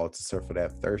on the altar, sir, for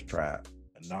that thirst trap.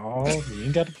 No, you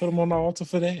ain't got to put him on the altar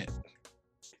for that.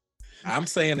 I'm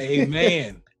saying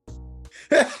amen.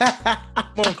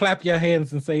 Come on, clap your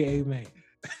hands and say amen.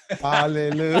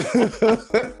 Hallelujah.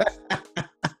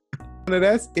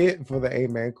 That's it for the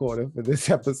Amen Corner for this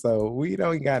episode. We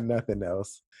don't got nothing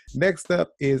else. Next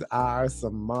up is our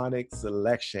Sermonic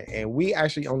selection, and we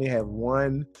actually only have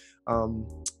one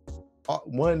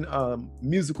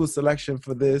musical selection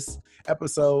for this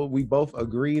episode. We both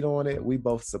agreed on it. We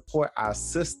both support our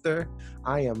sister.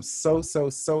 I am so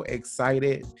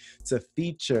excited to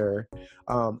feature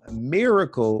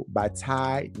Miracle by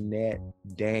Tynette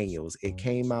Daniels. It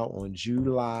came out on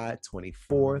July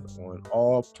 24th on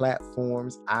all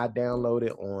platforms. I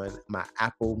downloaded on my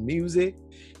Apple Music,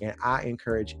 and I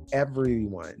encourage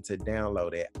everyone to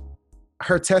download it.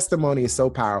 Her testimony is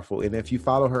so powerful, and if you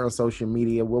follow her on social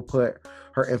media, we'll put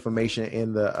her information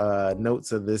in the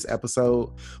notes of this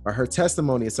episode. But her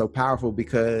testimony is so powerful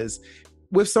because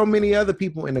with so many other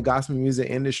people in the gospel music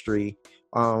industry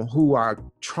who are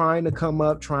trying to come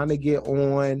up, trying to get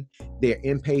on, they're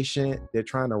impatient, they're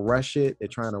trying to rush it, they're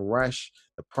trying to rush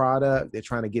the product, they're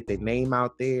trying to get their name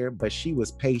out there, but she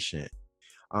was patient.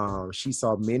 She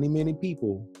saw many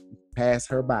people pass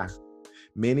her by.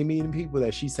 Many people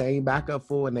that she sang back up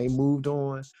for, and they moved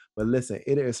on. But listen,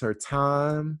 it is her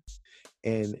time,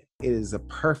 and it is a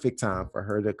perfect time for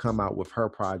her to come out with her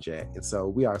project. And so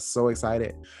we are so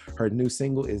excited. Her new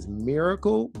single is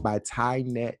Miracle by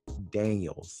Tynette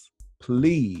Daniels.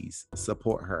 Please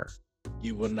support her.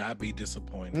 You will not be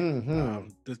disappointed.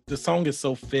 The song is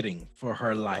so fitting for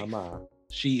her life.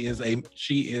 She is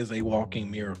a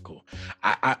walking miracle.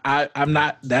 I'm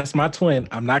not. That's my twin.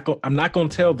 I'm not going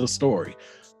to tell the story.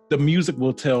 The music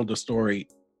will tell the story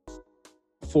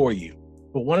for you.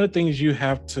 But one of the things you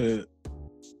have to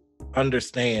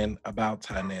understand about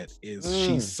Tynette is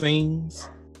she sings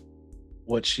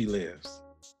what she lives.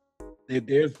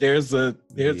 There's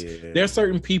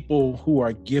certain people who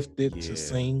are gifted to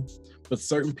sing, but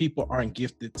certain people aren't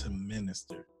gifted to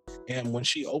minister. And when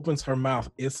she opens her mouth,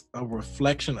 it's a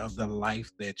reflection of the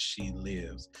life that she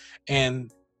lives.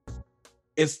 And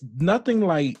it's nothing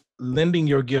like lending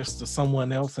your gifts to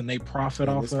someone else and they profit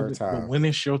off of it. But when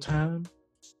it's your time,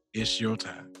 it's your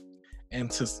time. And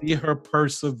to see her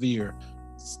persevere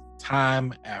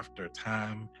time after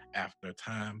time after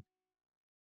time.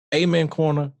 Amen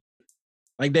Corner.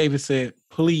 Like David said,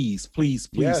 please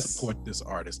support this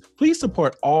artist. Please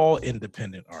support all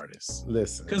independent artists.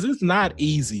 Listen. Because it's not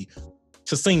easy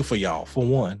to sing for y'all, for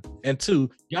one. And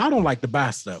two, y'all don't like to buy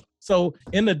stuff. So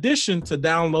in addition to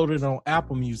downloading it on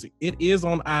Apple Music, it is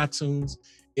on iTunes.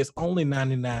 It's only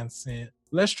 99 cents.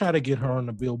 Let's try to get her on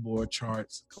the Billboard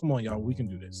charts. Come on, y'all. We can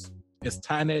do this. It's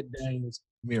Tynette Daniels,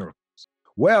 Miracle.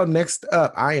 Well, next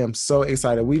up, I am so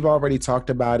excited. We've already talked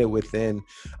about it within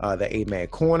the Amen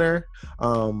Corner,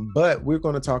 but we're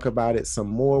going to talk about it some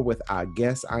more with our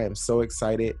guests. I am so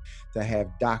excited to have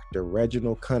Dr.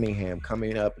 Reginald Cunningham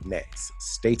coming up next.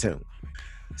 Stay tuned.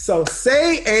 So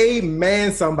say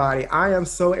amen, somebody. I am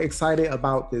so excited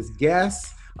about this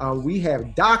guest. We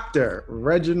have Dr.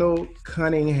 Reginald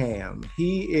Cunningham.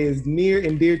 He is near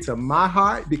and dear to my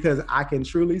heart because I can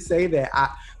truly say that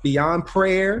beyond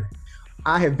prayer,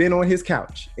 I have been on his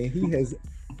couch and he has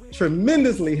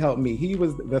tremendously helped me. He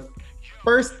was the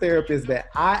first therapist that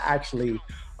I actually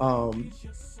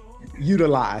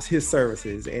utilize his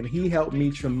services, and he helped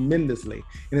me tremendously.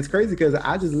 And it's crazy because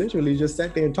I just literally just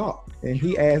sat there and talked, and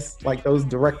he asked like those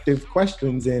directive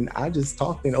questions, and I just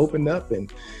talked and opened up,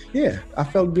 and yeah, I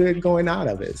felt good going out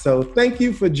of it. So thank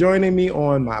you for joining me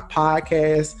on my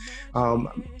podcast.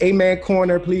 Amen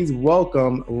Corner, please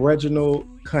welcome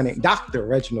Dr.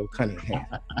 Reginald Cunningham.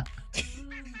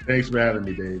 Thanks for having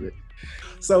me, David.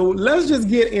 So let's just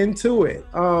get into it.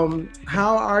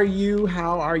 How are you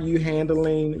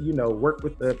handling, work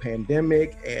with the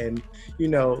pandemic and,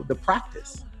 the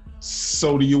practice?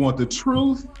 So do you want the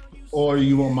truth or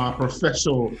you want my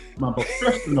professional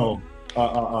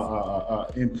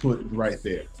input right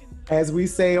there? As we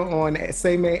say on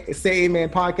Say Amen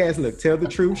podcast, look, tell the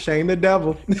truth, shame the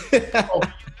devil.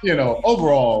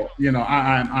 Overall,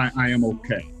 I am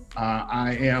okay.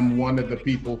 I am one of the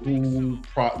people who,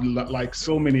 like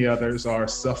so many others, are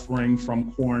suffering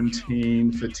from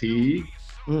quarantine fatigue.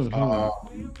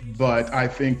 Mm-hmm. But I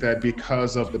think that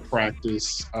because of the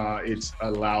practice, it's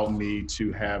allowed me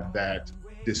to have that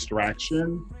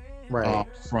distraction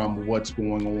from what's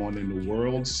going on in the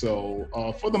world. So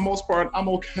for the most part, I'm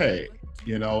okay.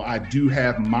 I do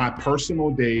have my personal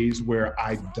days where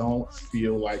I don't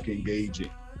feel like engaging.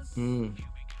 And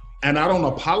I don't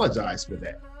apologize for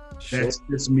that. Sure. That's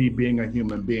just me being a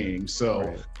human being.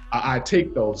 So I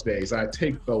take those days, I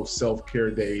take those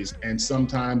self-care days, and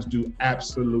sometimes do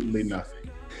absolutely nothing.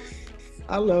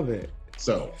 I love it.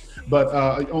 So, but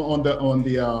on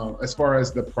the as far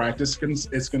as the practice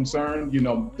is concerned,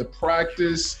 the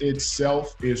practice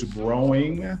itself is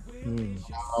growing.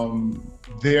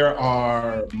 There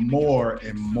are more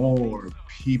and more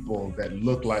people that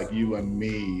look like you and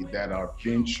me that are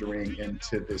venturing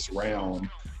into this realm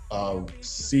of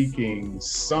seeking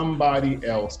somebody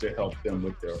else to help them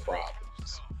with their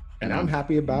problems. And I'm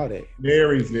happy about it.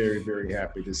 Very, very, very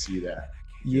happy to see that.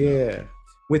 Yeah.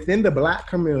 Within the Black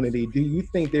community, do you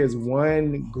think there's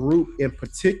one group in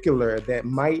particular that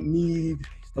might need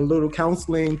a little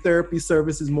counseling, therapy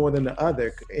services more than the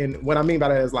other? And what I mean by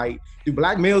that is like, do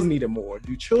Black males need it more?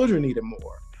 Do children need it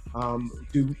more?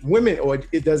 Do women, or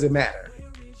it doesn't matter?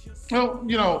 Well,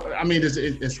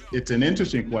 it's an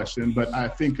interesting question, but I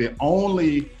think the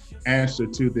only answer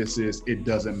to this is it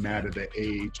doesn't matter the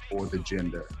age or the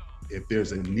gender. If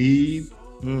there's a need,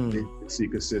 they can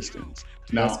seek assistance.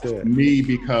 Now, for me,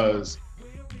 because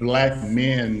Black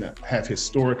men have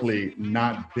historically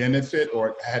not benefit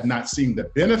or had not seen the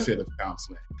benefit of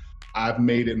counseling, I've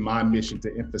made it my mission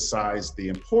to emphasize the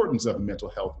importance of mental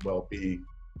health well-being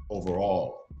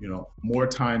overall. More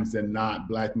times than not,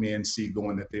 Black men see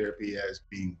going to therapy as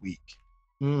being weak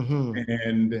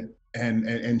and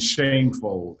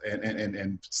shameful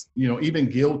and even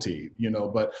guilty.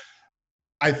 But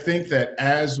I think that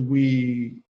as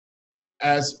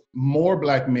more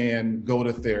Black men go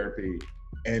to therapy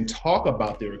and talk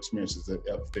about their experiences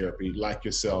of therapy, like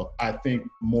yourself, I think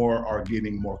more are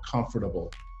getting more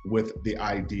comfortable with the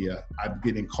idea. I'm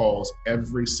getting calls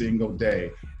every single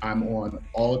day. I'm on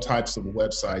all types of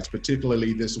websites,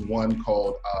 particularly this one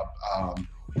called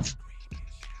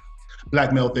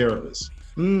Black Male Therapists,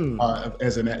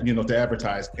 as to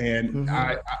advertise. And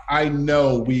I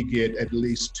know we get at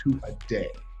least 2 a day.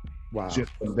 Wow.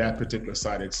 Just from that particular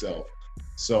site itself.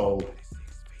 So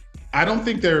I don't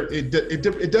think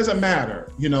it doesn't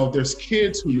matter. There's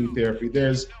kids who need therapy.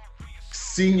 There's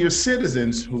senior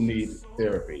citizens who need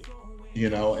therapy,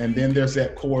 and then there's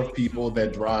that core of people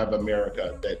that drive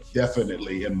America that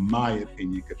definitely, in my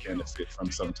opinion, could benefit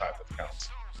from some type of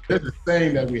counseling. There's a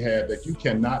saying that we have that you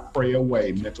cannot pray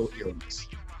away mental illness.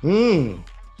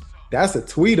 That's a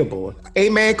tweetable.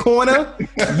 Amen Corner,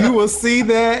 you will see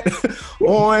that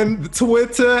on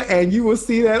Twitter and you will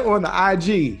see that on the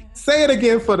IG. Say it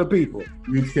again for the people.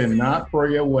 You cannot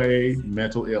pray away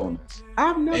mental illness.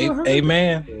 I've never heard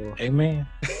Amen. That. Amen.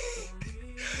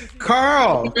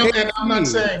 Carl. And I'm not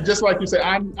saying, just like you said,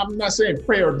 I'm not saying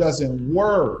prayer doesn't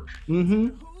work.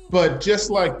 But just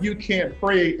like you can't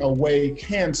pray away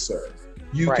cancer,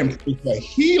 you can pray for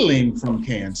healing from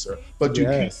cancer, but you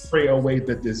can't pray away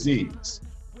the disease.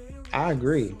 I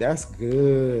agree. That's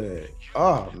good.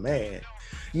 Oh, man.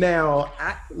 Now,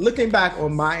 looking back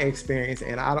on my experience,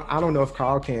 and I don't know if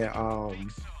Carl can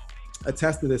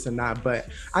attest to this or not, but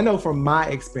I know from my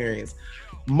experience,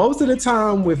 most of the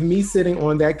time with me sitting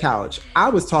on that couch, I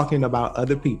was talking about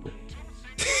other people.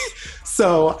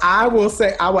 So I will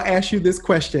ask you this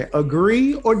question: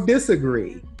 agree or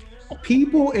disagree?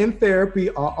 People in therapy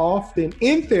are often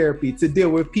in therapy to deal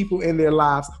with people in their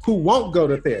lives who won't go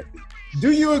to therapy.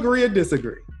 Do you agree or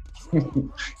disagree?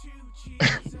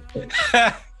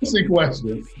 Interesting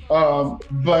question.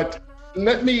 But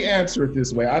let me answer it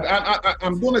this way.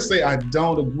 I'm going to say I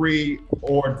don't agree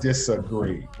or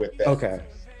disagree with that. Okay.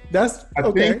 I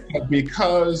think that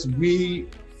because we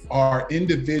are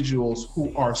individuals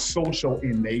who are social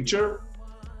in nature,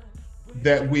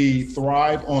 that we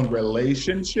thrive on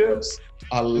relationships.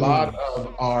 A lot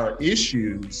of our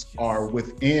issues are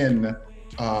within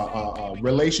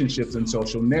relationships and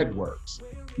social networks.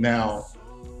 Now,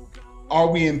 are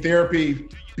we in therapy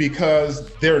because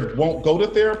they won't go to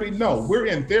therapy? No, we're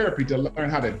in therapy to learn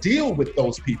how to deal with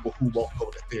those people who won't go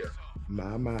to therapy.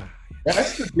 My.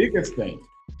 That's the biggest thing.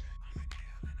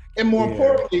 And more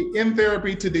importantly, in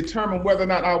therapy to determine whether or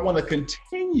not I want to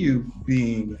continue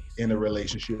being in a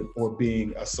relationship or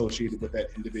being associated with that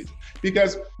individual.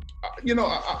 Because,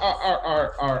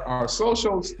 our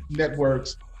social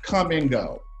networks come and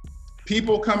go.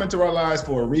 People come into our lives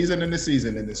for a reason and a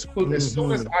season. And as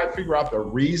soon as I figure out the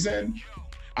reason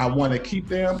I want to keep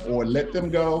them or let them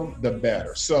go, the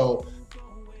better. So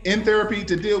in therapy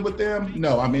to deal with them?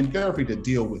 No, I'm in therapy to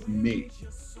deal with me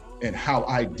and how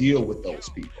I deal with those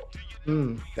people.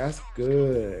 That's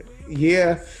good.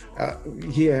 Yeah, I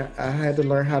had to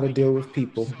learn how to deal with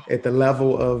people at the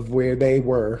level of where they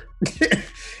were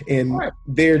in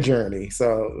their journey.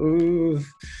 So,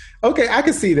 okay, I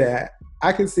can see that.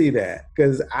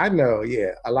 Because I know,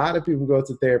 a lot of people go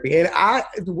to therapy. And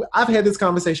I've had this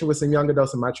conversation with some young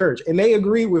adults in my church, and they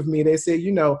agree with me. They said,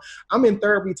 I'm in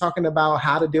therapy talking about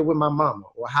how to deal with my mama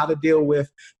or how to deal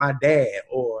with my dad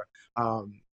or,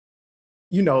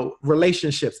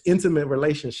 relationships, intimate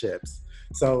relationships.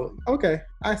 So, okay,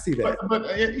 I see that.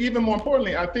 But even more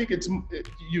importantly, I think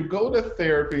you go to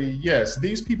therapy. Yes,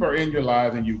 these people are in your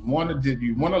lives, and you want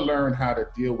to learn how to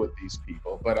deal with these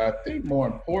people. But I think more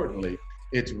importantly,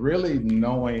 it's really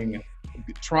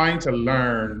trying to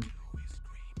learn.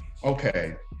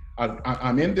 Okay,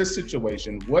 I'm in this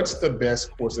situation. What's the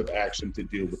best course of action to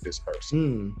deal with this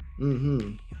person?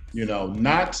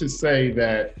 Not to say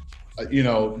that.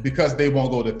 Because they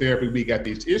won't go to therapy, we got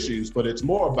these issues, but it's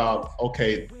more about,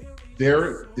 okay,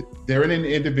 they're an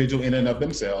individual in and of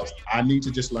themselves. I need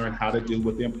to just learn how to deal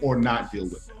with them or not deal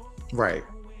with them. Right.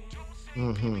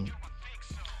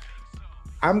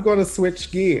 I'm going to switch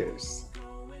gears.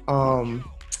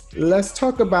 Let's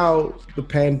talk about the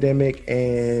pandemic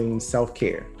and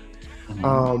self-care.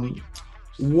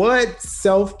 What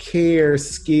self-care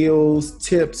skills,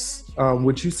 tips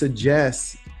would you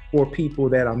suggest for people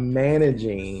that are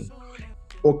managing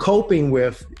or coping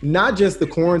with not just the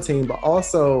quarantine, but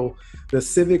also the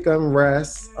civic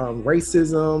unrest,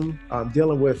 racism,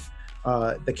 dealing with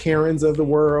the Karens of the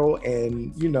world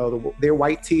and, their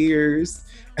white tears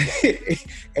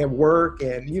at work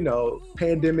and,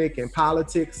 pandemic and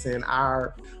politics and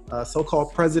our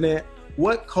so-called president?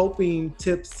 What coping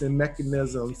tips and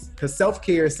mechanisms, because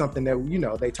self-care is something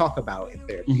that, they talk about in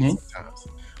therapy sometimes.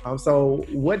 So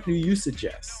what do you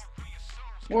suggest?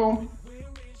 Well,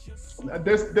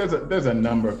 there's a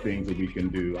number of things that we can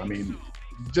do. I mean,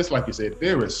 just like you said,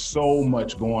 there is so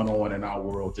much going on in our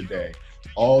world today.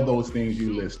 All those things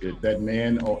you listed, that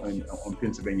man on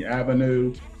Pennsylvania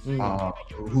Avenue,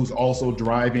 who's also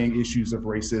driving issues of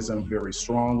racism very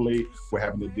strongly. We're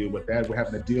having to deal with that. We're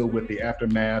having to deal with the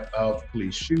aftermath of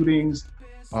police shootings.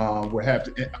 All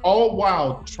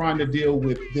while trying to deal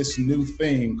with this new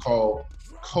thing called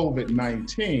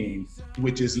COVID-19,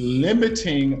 which is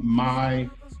limiting my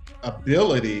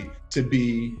ability to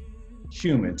be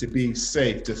human, to be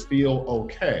safe, to feel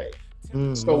okay.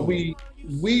 So we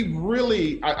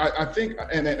really, I think,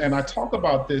 and I talk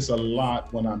about this a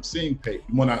lot when I'm seeing patients,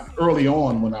 early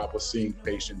on when I was seeing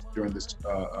patients during this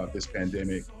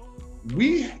pandemic,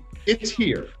 it's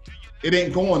here. It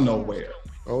ain't going nowhere.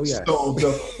 Oh yeah. So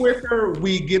the quicker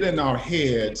we get in our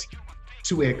heads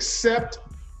to accept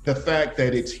the fact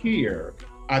that it's here,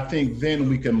 I think then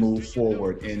we can move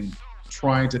forward in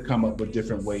trying to come up with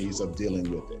different ways of dealing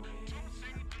with it.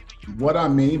 What I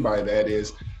mean by that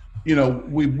is,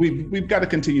 we've got to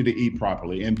continue to eat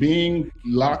properly. And being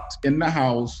locked in the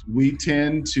house, we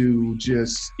tend to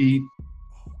just eat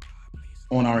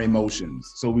on our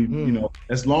emotions. So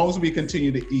as long as we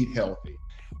continue to eat healthy,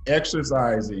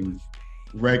 exercising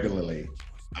regularly,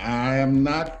 I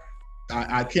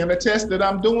can't attest that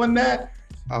I'm doing that.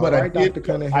 But I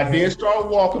did start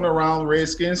walking around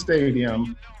Redskins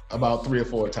Stadium about 3 or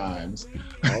 4 times.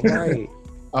 All right.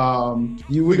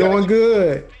 You were doing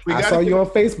good. I saw you on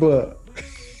Facebook.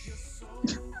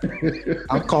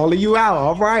 I'm calling you out.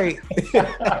 All right.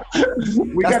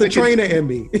 That's the trainer in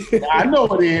me. I know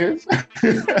it is.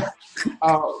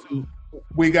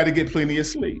 We got to get plenty of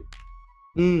sleep.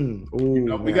 Ooh,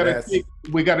 we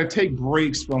got to take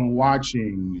breaks from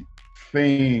watching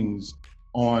things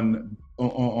on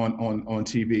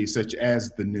TV, such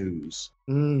as the news.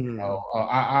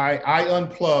 I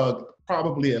unplug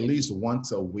probably at least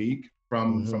once a week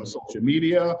from social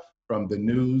media, from the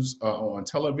news on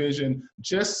television,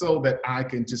 just so that I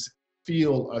can just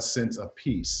feel a sense of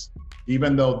peace,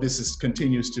 even though this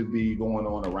continues to be going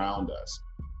on around us.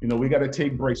 We got to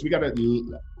take breaks. We got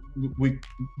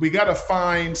to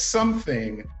find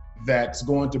something that's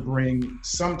going to bring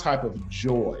some type of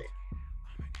joy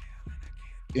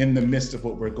in the midst of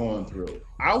what we're going through.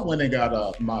 I went and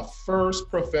got my first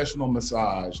professional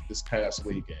massage this past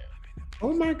weekend.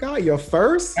 Oh my God, your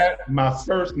first? My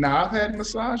first. Now, I've had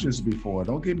massages before,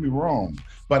 don't get me wrong,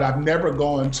 but I've never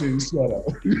gone to Seto.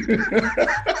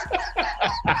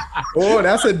 Oh,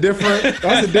 that's a different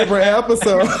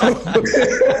episode.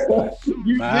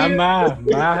 My,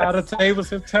 how the tables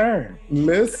have turned.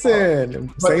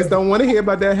 Listen, Saints don't want to hear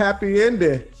about that happy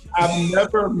ending. I've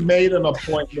never made an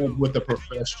appointment with a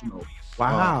professional.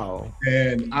 Wow.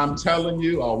 And I'm telling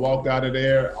you, I walked out of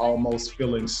there almost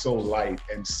feeling so light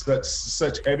and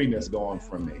such heaviness going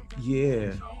from me.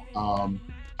 Yeah.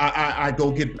 I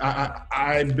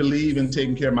believe in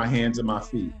taking care of my hands and my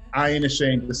feet. I ain't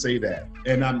ashamed to say that.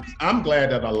 And I'm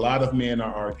glad that a lot of men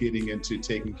are getting into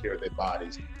taking care of their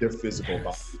bodies, their physical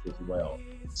bodies as well.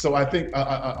 So I think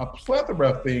a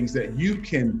plethora of things that you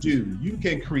can do. You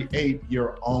can create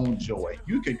your own joy.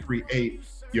 You can create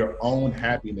your own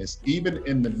happiness, even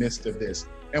in the midst of this.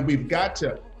 And we've got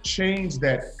to change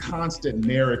that constant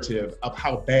narrative of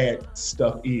how bad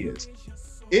stuff is.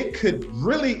 It could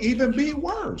really even be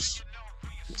worse.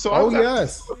 So I got to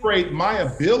celebrate my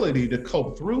ability to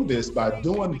cope through this by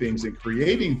doing things and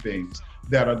creating things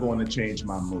that are going to change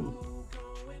my mood.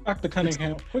 Dr.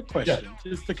 Cunningham, quick question,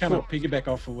 just to kind of piggyback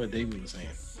off of what David was saying.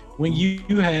 When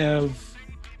you have,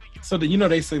 so that,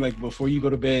 they say like before you go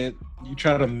to bed, you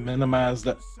try to minimize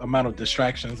the amount of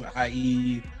distractions,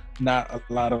 i.e. not a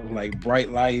lot of like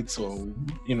bright lights or,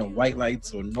 white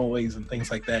lights or noise and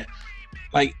things like that.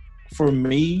 Like for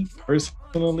me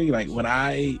personally, like when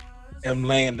I am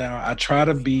laying down, I try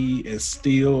to be as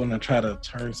still and I try to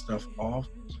turn stuff off.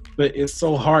 But it's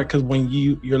so hard because when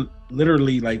you're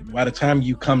literally like, by the time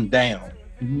you come down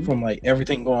from like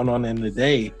everything going on in the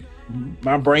day,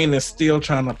 my brain is still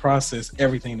trying to process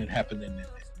everything that happened in the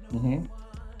day.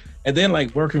 And then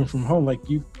like working from home, like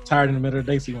you tired in the middle of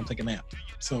the day, so you want to take a nap.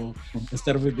 So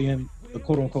instead of it being a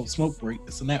quote unquote smoke break,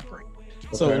 it's a nap break.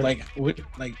 Okay. So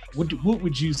what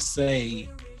would you say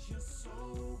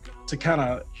to kind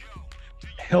of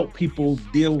help people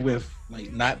deal with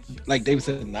not, like David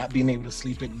said, not being able to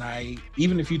sleep at night,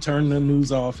 even if you turn the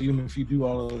news off, even if you do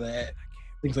all of that,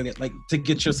 things like that, like to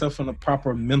get yourself in a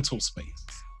proper mental space?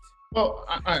 Well,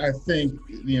 I think,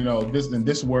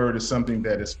 this word is something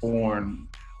that is foreign,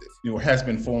 has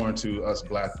been foreign to us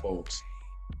Black folks.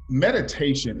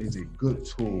 Meditation is a good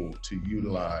tool to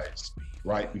utilize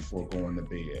right before going to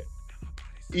bed.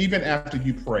 Even after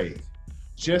you pray,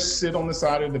 just sit on the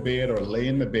side of the bed or lay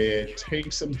in the bed,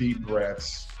 take some deep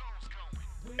breaths,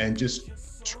 and just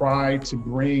try to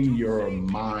bring your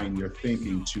mind, your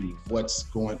thinking to what's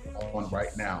going on right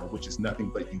now, which is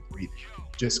nothing but you breathing.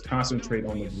 Just concentrate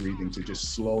on the breathing to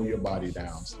just slow your body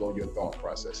down, slow your thought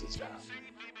processes down.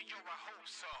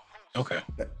 Okay.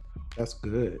 That's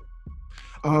good.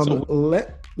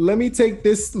 Let me take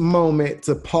this moment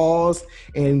to pause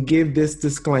and give this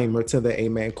disclaimer to the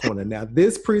Amen Corner. Now,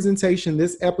 this presentation,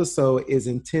 this episode is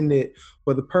intended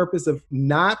for the purpose of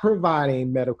not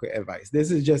providing medical advice.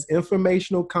 This is just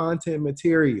informational content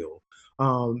material.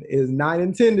 It is not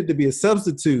intended to be a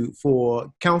substitute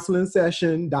for counseling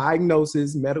session,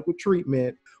 diagnosis, medical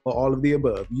treatment, or all of the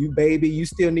above. You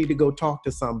still need to go talk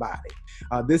to somebody.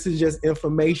 This is just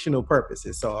informational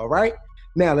purposes. So, all right,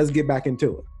 now let's get back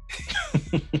into it.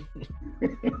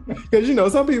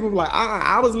 Because, some people are like,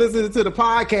 I was listening to the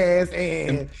podcast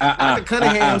and Dr.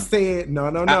 Cunningham said, no,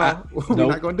 we're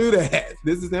not going to do that.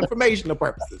 This is informational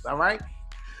purposes, all right?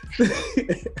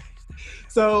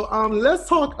 So let's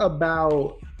talk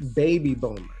about baby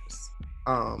boomers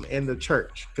in the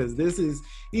church, because this is,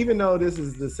 even though this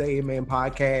is the Say Amen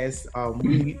podcast,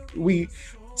 we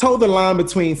toe the line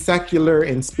between secular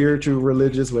and spiritual,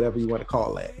 religious, whatever you want to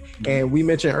call it. And we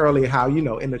mentioned earlier how,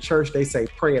 in the church, they say,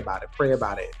 pray about it.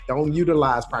 Don't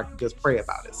utilize practice, just pray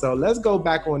about it. So let's go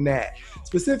back on that,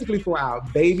 specifically for our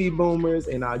baby boomers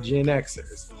and our Gen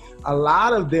Xers. A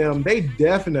lot of them, they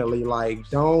definitely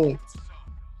don't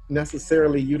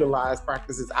necessarily utilize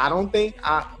practices. I don't think,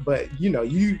 but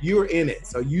you're in it,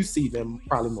 so you see them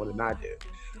probably more than I do.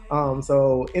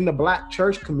 So in the Black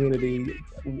church community,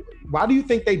 why do you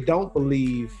think they don't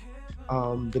believe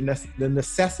the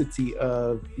necessity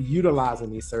of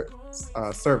utilizing these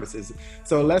services?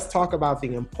 So let's talk about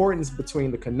the importance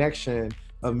between the connection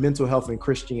of mental health and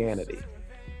Christianity.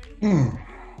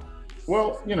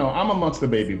 Well, I'm amongst the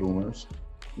baby boomers,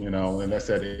 and that's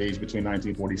that age between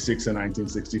 1946 and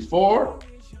 1964.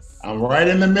 I'm right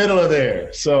in the middle of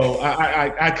there. So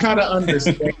I kind of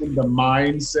understand the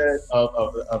mindset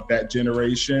of that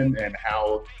generation and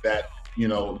how that,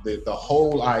 the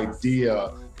whole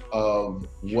idea of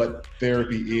what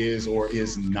therapy is or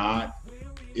is not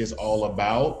is all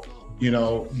about.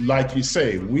 Like you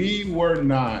say, we were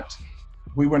not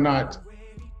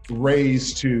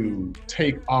raised to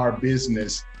take our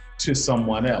business to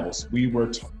someone else. We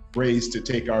were raised to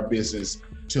take our business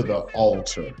to the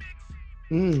altar.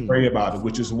 Pray about it,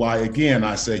 which is why, again,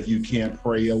 I said you can't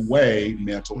pray away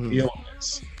mental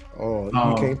illness. Oh,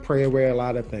 you can't pray away a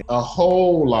lot of things. A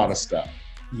whole lot of stuff.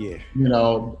 Yeah.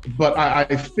 But I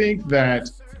think that,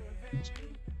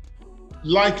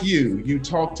 like you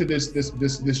talk to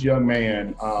this young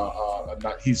man.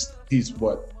 He's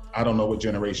what, I don't know what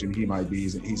generation he might be.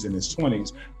 He's in his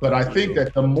 20s. But I think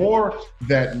that the more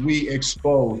that we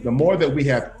expose, the more that we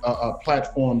have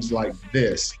platforms like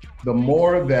this, the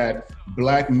more that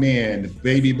Black men,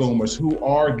 baby boomers who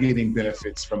are getting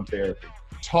benefits from therapy,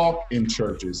 talk in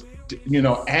churches,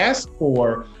 ask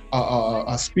for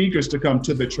speakers to come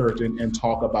to the church and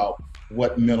talk about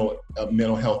what mental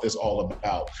health is all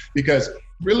about. Because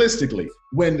realistically,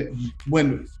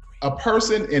 when a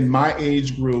person in my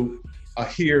age group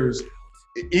hears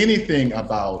anything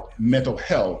about mental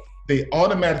health, they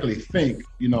automatically think,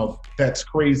 that's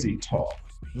crazy talk.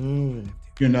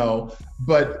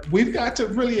 But we've got to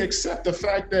really accept the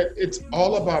fact that it's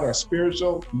all about our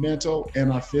spiritual, mental,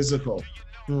 and our physical.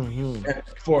 And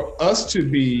for us to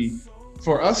be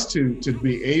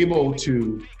able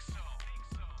to,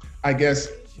 I guess,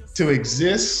 to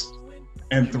exist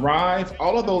and thrive,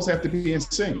 all of those have to be in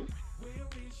sync.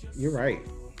 You're right.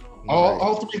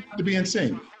 All three have to be in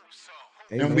sync.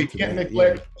 And we can't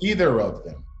neglect either of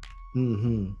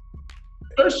them.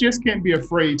 Church just can't be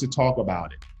afraid to talk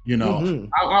about it.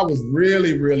 I was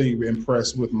really, really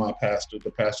impressed with my pastor, the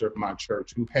pastor of my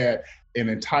church, who had an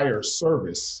entire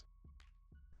service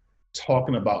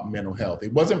talking about mental health.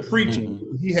 It wasn't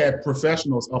preaching. He had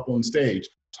professionals up on stage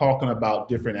talking about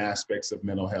different aspects of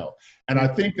mental health. And I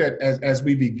think that as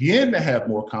we begin to have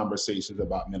more conversations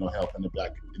about mental health in the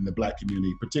Black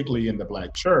community, particularly in the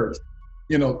Black church,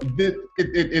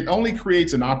 it only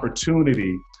creates an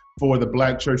opportunity for the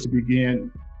Black church to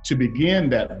begin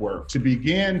that work, to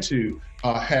begin to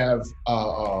have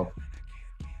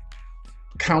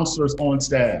counselors on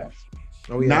staff.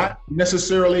 Not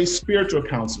necessarily spiritual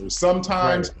counselors.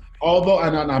 Sometimes, although,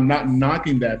 and I'm not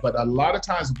knocking that, but a lot of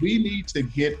times we need to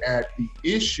get at the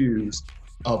issues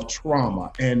of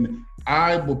trauma. And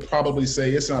I will probably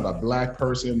say it's not a Black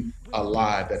person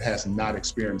alive that has not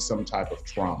experienced some type of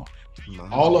trauma.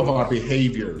 All of our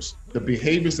behaviors, the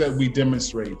behaviors that we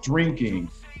demonstrate, drinking,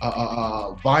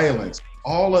 violence,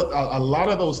 a lot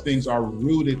of those things are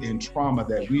rooted in trauma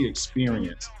that we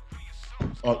experience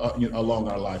along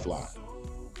our lifeline.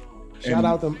 Shout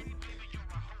out to.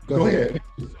 Go ahead.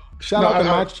 Shout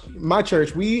out to my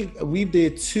church. We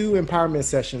did 2 empowerment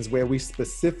sessions where we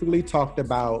specifically talked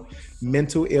about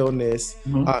mental illness,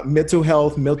 mental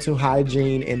health, mental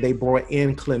hygiene, and they brought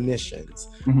in clinicians.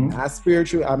 Not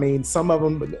spiritual. I mean, some of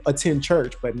them attend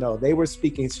church, but no, they were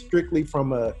speaking strictly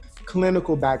from a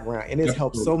clinical background, and it's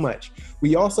helped so much.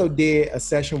 We also did a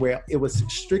session where it was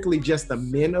strictly just the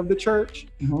men of the church,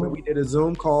 where we did a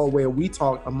Zoom call where we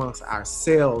talked amongst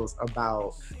ourselves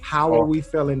about how are we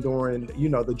feeling during,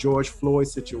 the George Floyd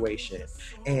situation.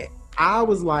 And I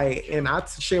was like, and I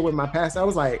shared with my pastor, I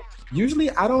was like, usually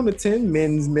I don't attend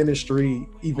men's ministry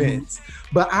events,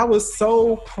 but I was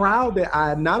so proud that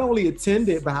I not only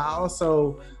attended, but I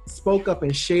also spoke up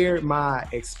and shared my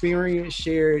experience,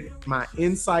 shared my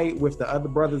insight with the other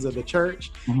brothers of the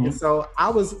church. And so I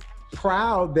was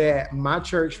proud that my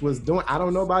church was doing, I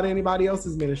don't know about anybody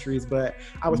else's ministries, but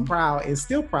I was proud and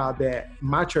still proud that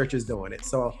my church is doing it.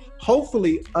 So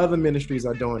hopefully other ministries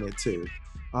are doing it too.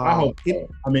 I hope so.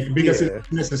 I mean, because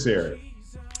it's necessary.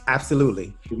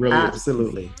 Absolutely. It really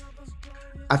Absolutely. Is.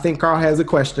 I think Carl has a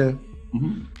question.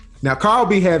 Now, Carl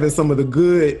be having some of the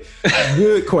good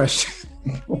questions.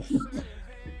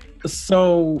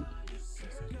 So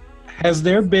Has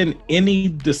there been any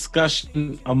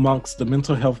discussion amongst the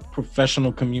mental health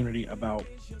professional community about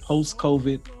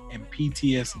post-COVID and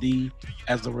PTSD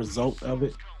as a result of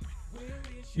it?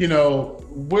 You know,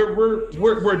 we're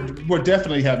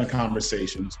definitely having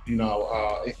conversations. You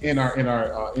know, in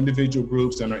our individual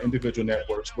groups and our individual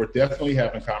networks, we're definitely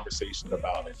having conversations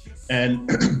about it.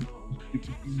 And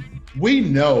we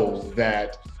know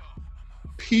that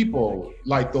people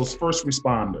like those first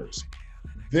responders,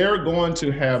 they're going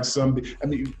to have some. I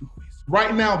mean,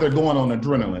 right now they're going on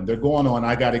adrenaline. They're going on,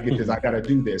 I got to get this, I got to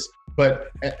do this.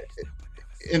 But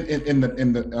in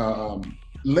the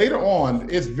later on,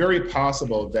 it's very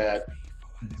possible that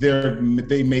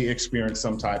they may experience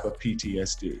some type of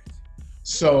PTSD.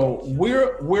 So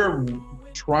we're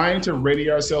trying to ready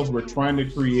ourselves. We're trying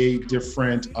to create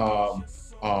different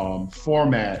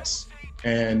formats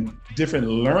and different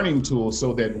learning tools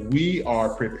so that we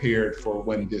are prepared for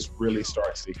when this really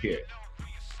starts to hit.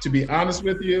 To be honest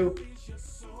with you,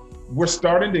 we're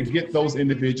starting to get those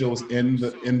individuals in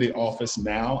the office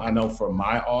now. I know for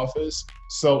my office.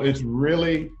 So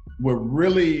we're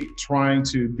really trying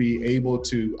to be able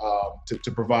to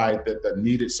provide the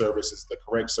needed services, the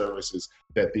correct services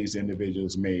that these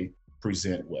individuals may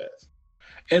present with.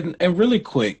 And really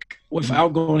quick,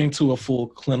 without going into a full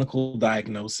clinical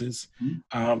diagnosis,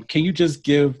 can you just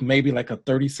give maybe like a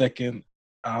 30-second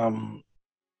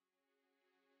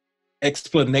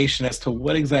explanation as to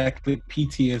what exactly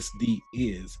PTSD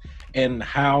is and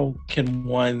how can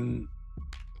one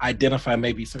identify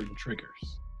maybe certain triggers?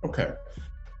 Okay.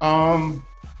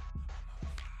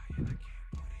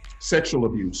 Sexual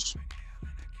abuse.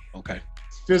 Okay.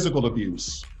 Physical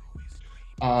abuse.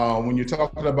 When you're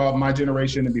talking about my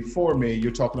generation and before me,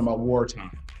 you're talking about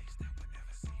wartime.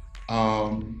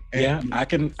 Yeah, I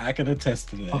can attest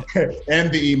to that. Okay.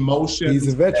 And the emotions.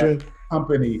 He's a veteran.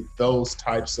 Accompany those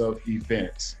types of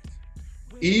events.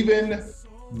 Even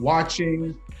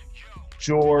watching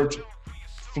George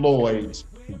Floyd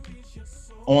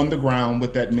on the ground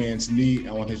with that man's knee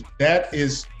on his, that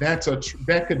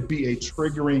could be a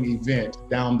triggering event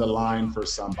down the line for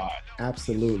somebody.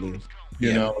 Absolutely.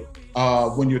 You know,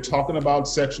 when you're talking about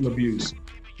sexual abuse,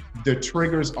 the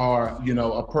triggers are, you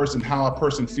know, how a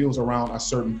person feels around a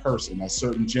certain person, a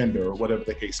certain gender, or whatever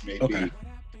the case may be.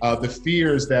 The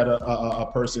fears that a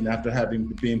person, after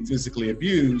being physically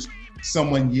abused,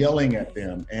 someone yelling at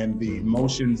them, and the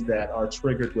emotions that are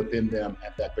triggered within them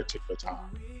at that particular time.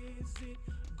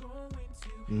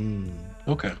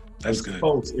 Okay, that's good.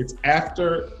 It's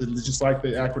after, just like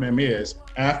the acronym is,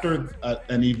 after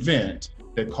an event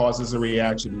that causes a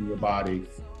reaction in your body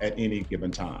at any given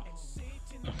time.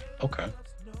 Okay.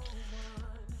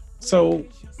 So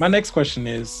my next question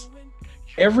is,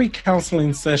 every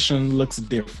counseling session looks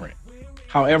different.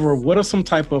 However, what are some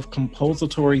type of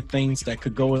compulsory things that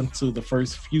could go into the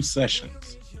first few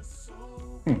sessions?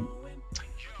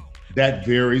 That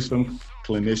varies from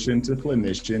clinician to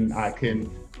clinician.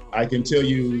 I can tell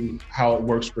you how it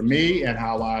works for me, and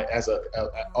how I,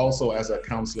 also as a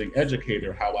counseling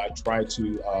educator, how I try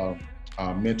to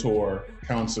mentor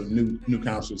new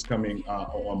counselors coming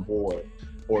on board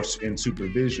or in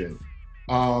supervision.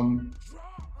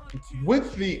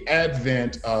 With the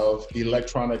advent of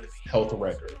electronic health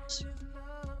records,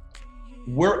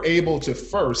 we're able to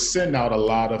first send out a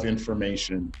lot of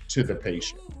information to the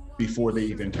patient before they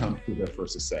even come to their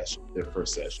first session.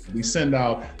 We send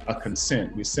out a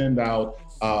consent. We send out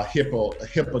HIPAA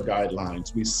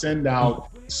guidelines. We send out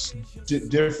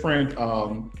different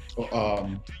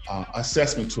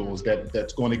assessment tools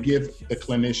that's going to give the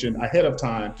clinician ahead of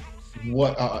time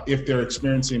what if they're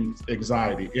experiencing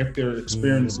anxiety, if they're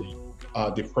experiencing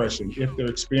depression, if they're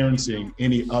experiencing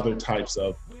any other types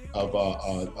of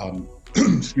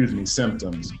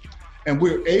symptoms. And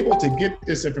we're able to get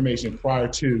this information prior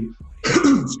to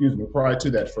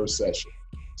that first session.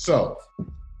 So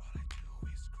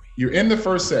you're in the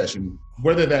first session,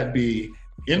 whether that be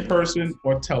in person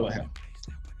or telehealth.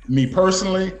 Me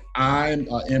personally, I'm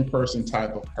an in-person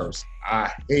type of person.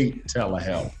 I hate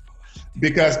telehealth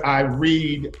because I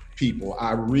read people,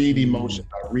 I read emotions,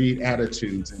 I read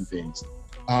attitudes and things.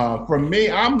 For me,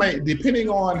 depending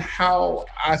on how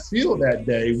I feel that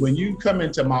day, when you come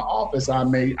into my office, I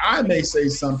may say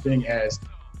something as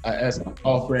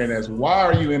off-brand as, "Why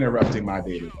are you interrupting my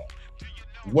day today?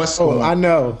 What's going on?" I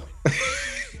know.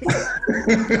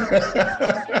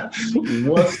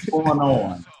 What's going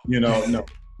on? You know, no.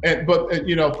 But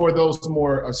you know, for those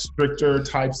more stricter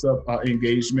types of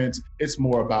engagements, it's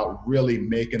more about really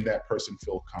making that person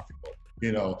feel comfortable.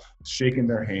 You know, shaking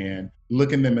their hand,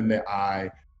 looking them in the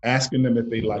eye, asking them if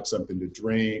they like something to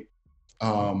drink,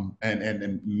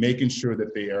 and making sure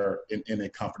that they are in a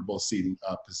comfortable seating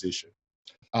position.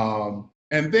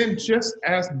 And then just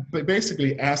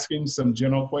basically asking some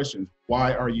general questions.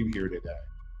 Why are you here today?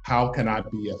 How can I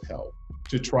be of help?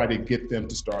 To try to get them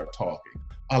to start talking.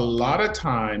 A lot of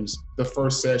times, the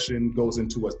first session goes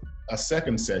into a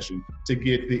second session to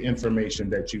get the information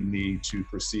that you need to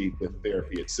proceed with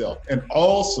therapy itself. And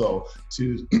also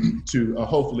to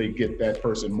hopefully get that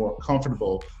person more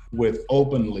comfortable with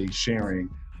openly sharing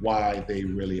why they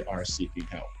really are seeking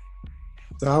help.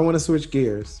 So I want to switch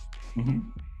gears. Mm-hmm.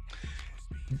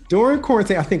 During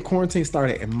quarantine, I think quarantine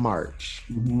started in March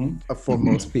for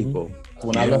most people.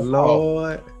 When I left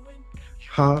Lord,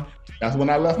 That's when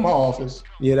I left my office.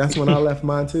 Yeah, that's when I left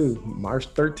mine too,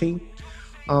 March 13th.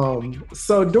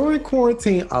 So during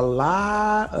quarantine, a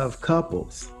lot of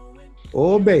couples,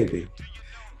 oh baby,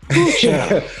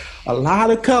 a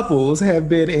lot of couples have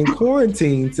been in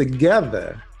quarantine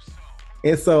together.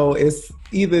 And so it's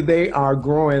either they are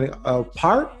growing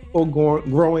apart or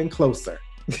growing closer.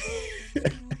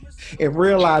 And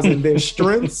realizing their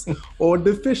strengths or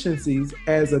deficiencies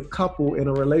as a couple in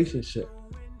a relationship.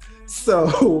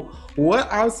 So what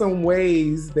are some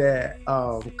ways that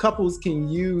couples can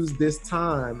use this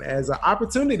time as an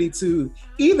opportunity to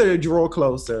either draw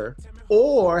closer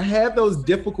or have those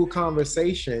difficult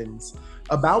conversations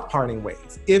about parting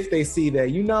ways? If they see that,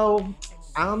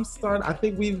 I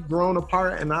think we've grown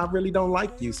apart and I really don't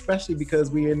like you, especially because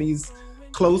we're in these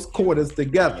close quarters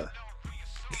together.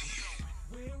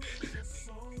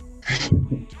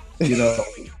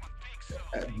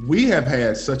 We have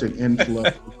had such an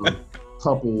influx of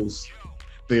couples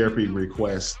therapy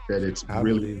requests that it's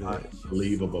really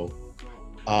unbelievable.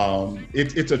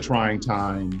 It's a trying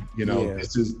time.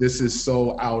 This is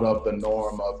so out of the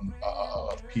norm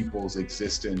of people's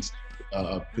existence,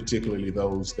 particularly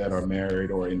those that are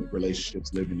married or in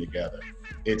relationships living together.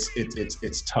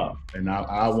 It's tough, and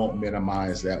I won't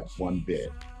minimize that one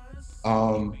bit.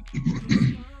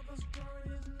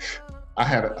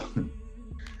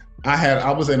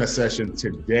 I was in a session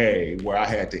today where I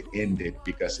had to end it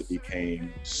because it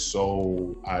became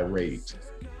so irate.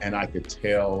 And I could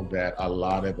tell that a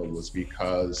lot of it was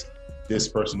because this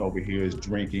person over here is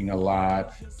drinking a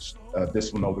lot.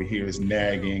 This one over here is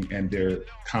nagging, and they're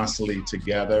constantly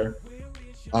together.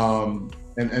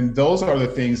 And those are the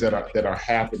things that are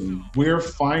happening. We're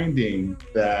finding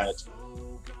that,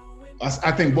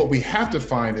 I think what we have to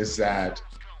find is that,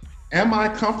 am I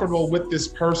comfortable with this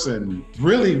person,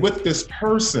 really with this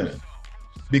person?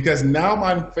 Because now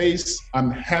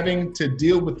I'm having to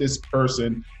deal with this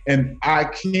person and I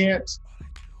can't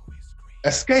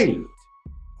escape.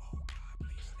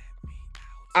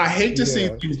 I hate to see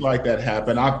things like that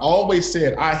happen. I've always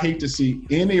said I hate to see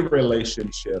any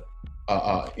relationship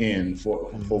end for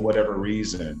whatever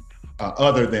reason,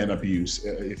 other than abuse,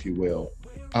 if you will.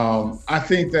 I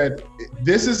think that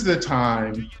this is the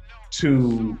time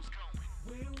to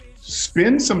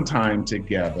spend some time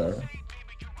together,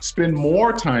 spend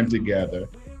more time together,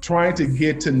 trying to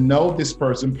get to know this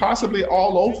person, possibly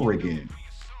all over again.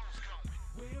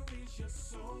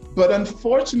 But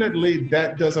unfortunately,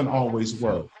 that doesn't always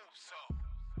work.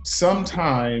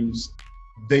 Sometimes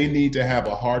they need to have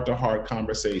a heart-to-heart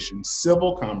conversation,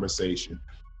 civil conversation,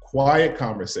 quiet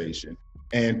conversation,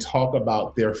 and talk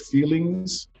about their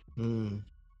feelings and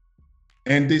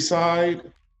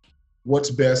decide what's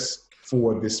best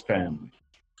for this family.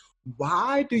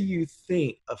 Why do you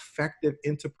think effective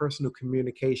interpersonal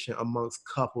communication amongst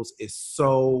couples is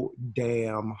so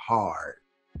damn hard?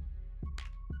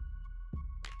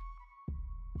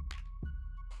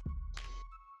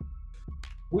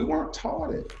 We weren't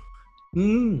taught it.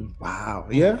 Wow.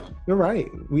 Yeah, you're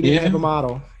right. We didn't have a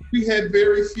model. We had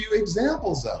very few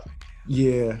examples of it.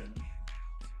 Yeah.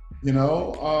 And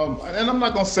I'm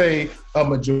not going to say a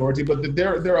majority, but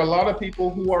there are a lot of people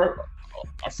who are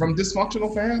from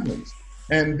dysfunctional families,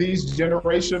 and these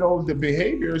generational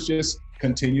behaviors just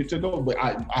continue to go. But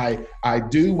I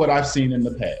do what I've seen in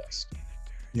the past.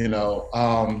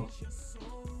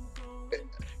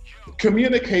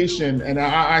 Communication, and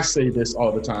I say this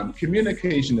all the time,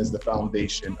 communication is the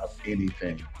foundation of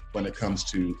anything when it comes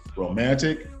to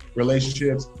romantic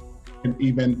relationships and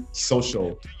even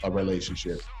social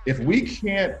relationships. If we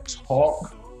can't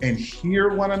talk and hear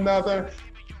one another,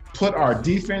 put our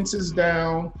defenses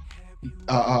down,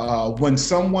 when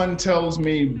someone tells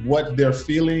me what they're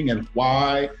feeling and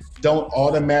why, don't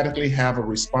automatically have a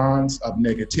response of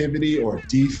negativity or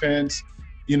defense.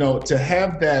 To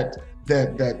have that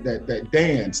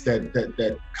dance,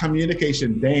 that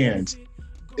communication dance,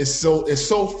 is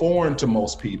so foreign to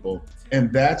most people,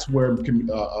 and that's where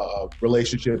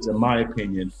relationships, in my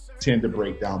opinion, tend to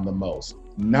break down the most.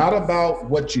 Not about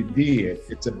what you did,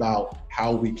 it's about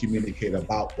how we communicate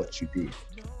about what you did.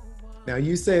 Now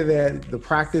you say that the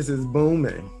practice is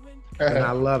booming, and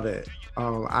I love it.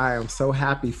 I am so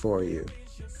happy for you.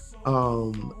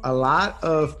 A lot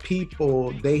of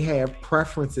people, they have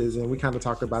preferences, and we kind of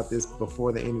talked about this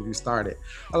before the interview started.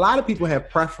 A lot of people have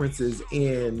preferences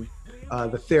in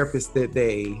the therapist that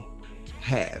they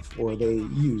have or they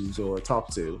use or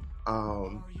talk to.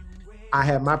 I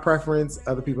have my preference,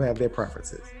 other people have their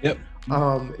preferences. Yep.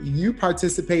 You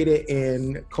participated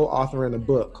in co-authoring a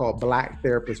book called Black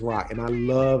Therapists Rock, and I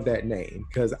love that name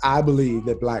because I believe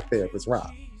that Black Therapists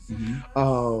rock.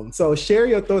 Mm-hmm. So share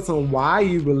your thoughts on why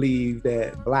you believe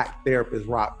that Black therapists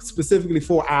rock, specifically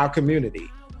for our community.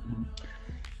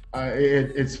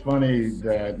 It's funny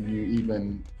that you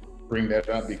even bring that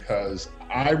up, because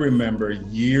I remember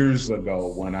years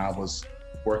ago when I was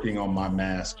working on my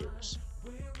master's,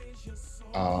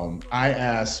 I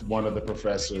asked one of the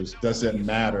professors, does it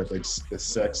matter the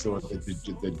sex or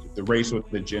the race or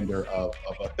the gender of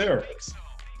a therapist?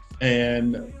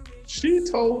 And she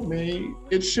told me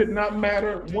it should not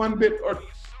matter one bit or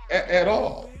at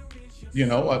all. You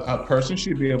know, a person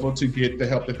should be able to get the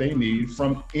help that they need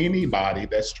from anybody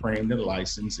that's trained and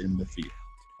licensed in the field.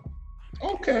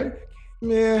 Okay.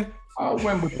 Yeah. I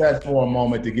went with that for a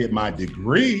moment to get my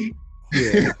degree.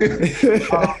 Yeah.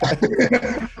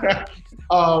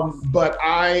 But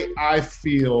I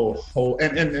feel whole,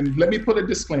 and let me put a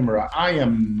disclaimer out. I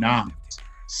am not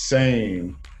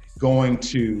saying going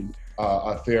to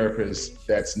a therapist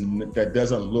that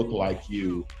doesn't look like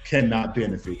you cannot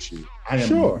benefit you. I am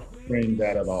not saying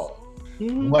that at all.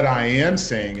 Mm-hmm. What I am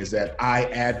saying is that I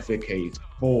advocate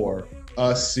for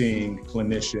us seeing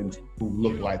clinicians who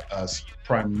look like us,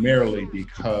 primarily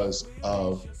because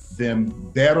of them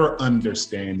better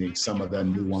understanding some of the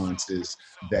nuances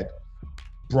that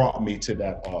brought me to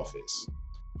that office.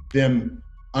 Them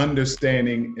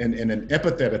understanding in an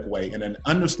empathetic way, in an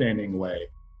understanding way,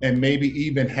 and maybe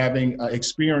even having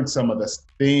experienced some of the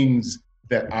things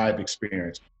that I've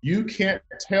experienced. You can't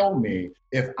tell me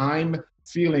if I'm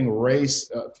feeling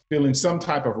feeling some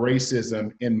type of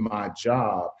racism in my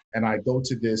job, and I go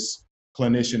to this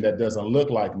clinician that doesn't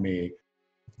look like me,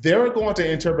 they're going to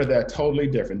interpret that totally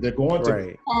different. They're going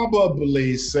to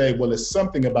probably say, well, it's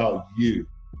something about you.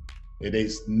 It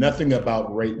is nothing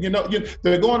about race. They're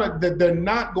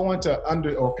not going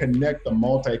to connect the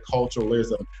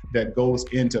multiculturalism that goes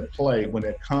into play when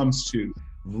it comes to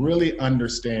really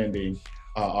understanding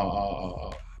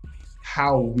how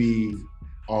we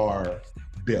are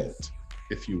built,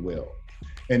 if you will.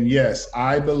 And yes,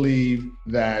 I believe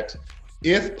that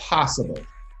if possible,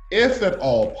 if at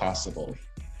all possible,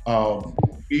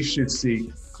 we should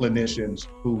seek clinicians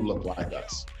who look like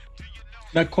us.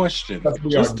 Now, question.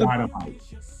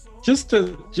 Just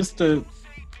to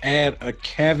add a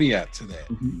caveat to that.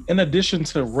 Mm-hmm. In addition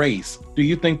to race, do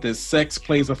you think that sex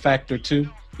plays a factor too?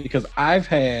 Because I've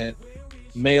had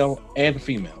male and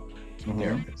female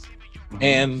therapists,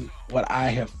 and what I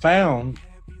have found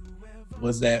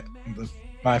was that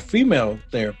my female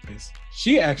therapist,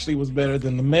 she actually was better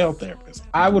than the male therapist.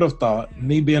 I would have thought,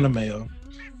 me being a male,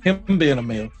 him being a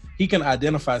male, he can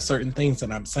identify certain things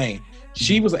that I'm saying.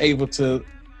 She was able to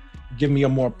give me a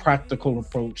more practical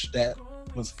approach that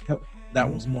was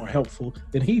more helpful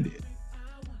than he did.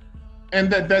 And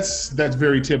that's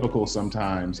very typical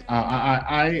sometimes.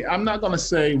 I'm not going to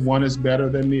say one is better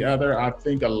than the other. I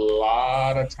think a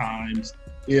lot of times,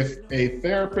 if a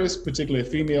therapist, particularly a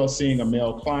female seeing a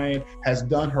male client, has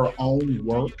done her own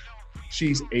work,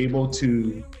 she's able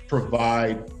to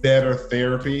provide better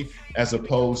therapy as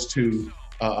opposed to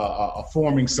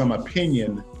forming some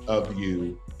opinion of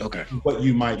you, what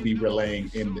you might be relaying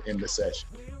in the session.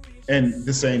 And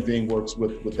the same thing works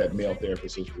with that male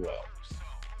therapist as well.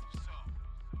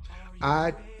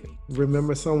 I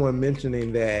remember someone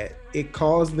mentioning that it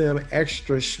caused them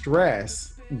extra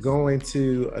stress going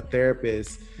to a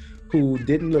therapist who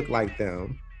didn't look like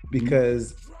them,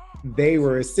 because they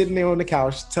were sitting there on the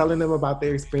couch telling them about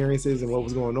their experiences and what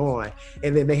was going on.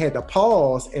 And then they had to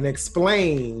pause and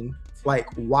explain like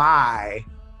why,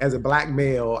 as a Black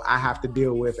male, I have to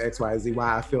deal with XYZ,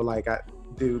 why I feel like I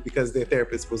do, because their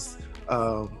therapist was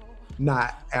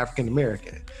not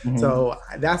African-American. Mm-hmm. So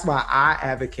that's why I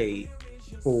advocate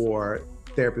for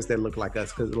therapists that look like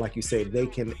us, because like you said, they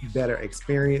can better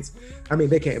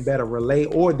they can better relate,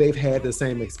 or they've had the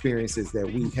same experiences that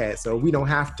we've had. So we don't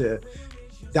have to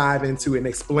dive into and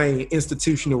explain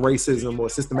institutional racism or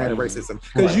systematic racism,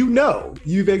 because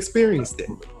you've experienced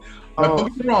it. Don't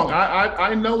get me wrong.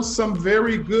 I know some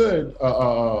very good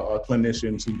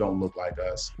clinicians who don't look like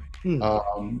us.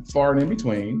 Far and in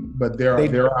between, but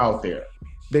they're out there.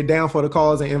 They're down for the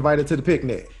cause and invited to the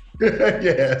picnic.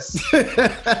 Yes.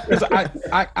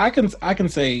 I can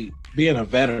say, being a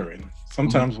veteran,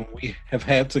 sometimes when we have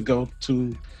had to go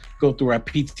through our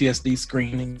PTSD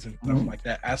screenings and stuff like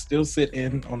that, I still sit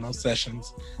in on those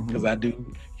sessions because I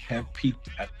do have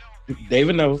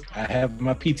David knows I have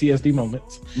my PTSD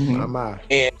moments.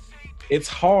 And it's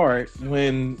hard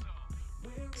when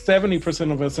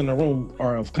 70% of us in the room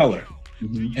are of color.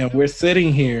 And we're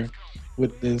sitting here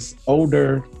with this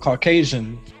older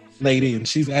Caucasian lady, and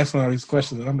she's asking all these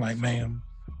questions, and I'm like, ma'am,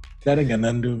 that ain't got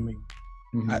nothing to do with me.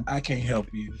 I can't help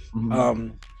you.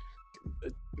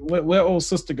 Where old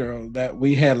sister girl that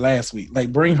we had last week,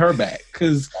 like, bring her back,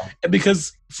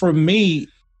 because for me,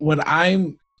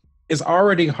 it's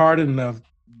already hard enough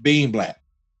being Black.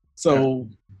 So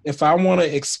if I want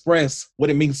to express what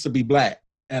it means to be Black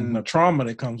and the trauma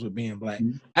that comes with being Black,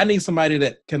 I need somebody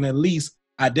that can at least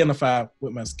identify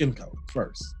with my skin color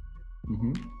first.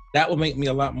 That will make me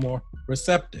a lot more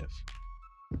receptive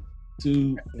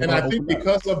to. And I think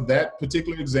because of that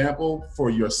particular example for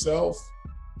yourself,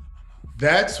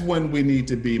 that's when we need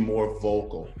to be more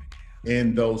vocal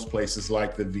in those places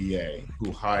like the VA,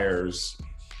 who hires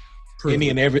any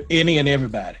and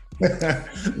everybody.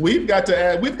 We've got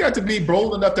to be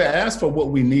bold enough to ask for what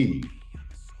we need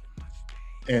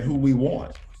and who we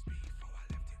want.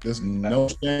 There's no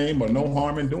shame or no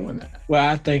harm in doing that. Well,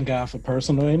 I thank God for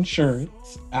personal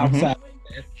insurance outside of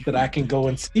that I can go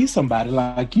and see somebody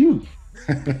like you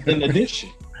in addition.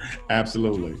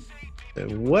 Absolutely.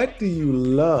 What do you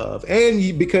love?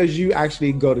 And because you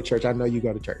actually go to church, I know you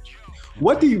go to church.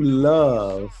 What do you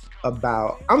love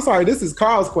about, I'm sorry, this is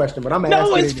Carl's question, but I'm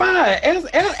asking. No, it's fine.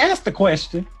 Ask the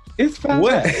question. It's fine.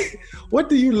 What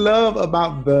do you love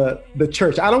about the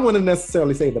church? I don't want to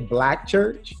necessarily say the Black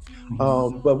church,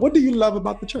 but what do you love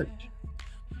about the church?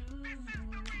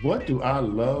 What do I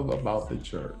love about the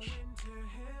church?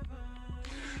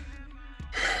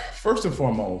 First and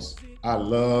foremost, I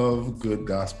love good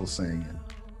gospel singing.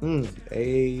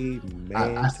 Amen.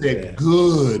 I said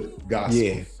good gospel.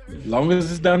 Yeah, as long as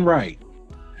it's done right.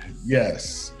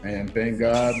 Yes, and thank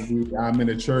God I'm in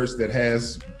a church that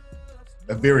has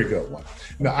a very good one.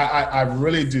 Now, I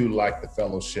really do like the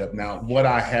fellowship. Now, what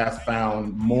I have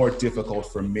found more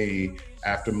difficult for me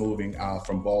after moving out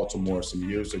from Baltimore some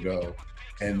years ago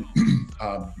and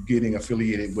getting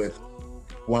affiliated with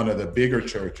one of the bigger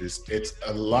churches, it's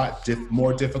a lot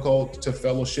more difficult to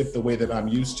fellowship the way that I'm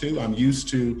used to. I'm used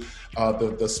to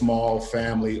the small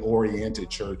family-oriented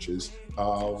churches,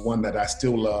 one that I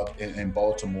still love in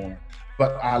Baltimore.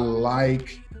 But I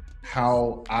like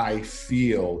how I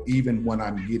feel even when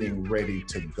I'm getting ready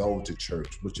to go to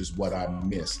church, which is what I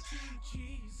miss.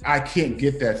 I can't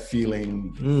get that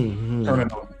feeling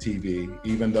turning on the TV,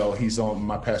 even though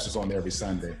my pastor's on there every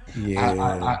Sunday.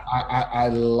 Yeah. I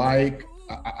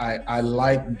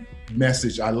like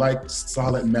message. I like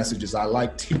solid messages. I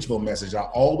like teachable message. I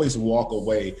always walk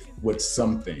away with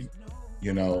something,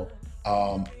 you know.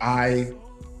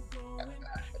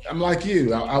 I'm like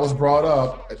you. I was brought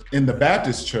up in the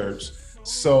Baptist church,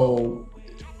 so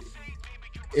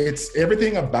it's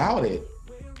everything about it.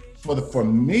 For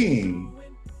me,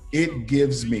 it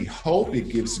gives me hope. It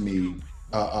gives me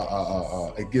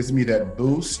that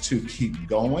boost to keep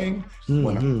going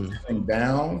when I'm feeling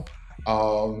down.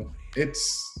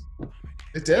 It's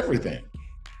everything.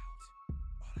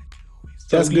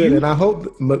 That's good, and I hope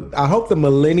the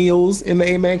millennials in the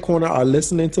Amen Corner are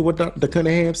listening to what the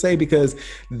Cunningham say, because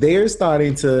they're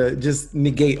starting to just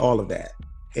negate all of that.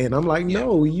 And I'm like,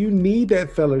 no, you need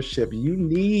that fellowship. You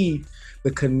need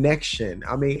the connection.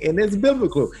 I mean, and it's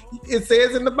biblical. It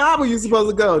says in the Bible you're supposed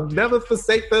to go, never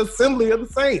forsake the assembly of the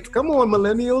saints. Come on,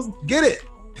 millennials, get it.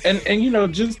 And you know,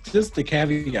 just the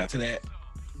caveat to that,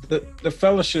 the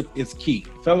fellowship is key.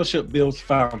 Fellowship builds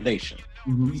foundation.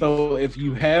 So if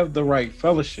you have the right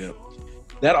fellowship,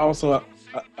 that also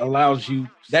allows you,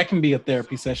 that can be a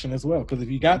therapy session as well. Because if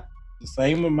you got the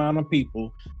same amount of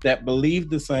people that believe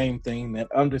the same thing,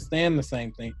 that understand the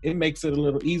same thing, it makes it a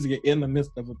little easier in the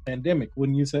midst of a pandemic,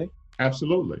 wouldn't you say?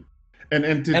 Absolutely.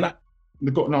 I'm sorry.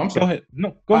 Go ahead.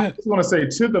 No, go ahead. I just want to say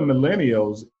to the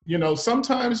millennials, you know,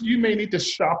 sometimes you may need to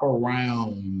shop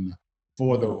around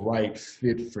for the right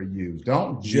fit for you.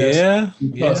 Don't just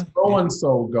because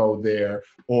so-and-so go there,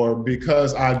 or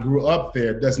because I grew up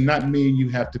there, does not mean you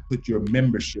have to put your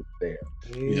membership there.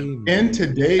 In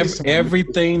today's time,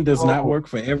 everything does not work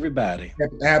for everybody.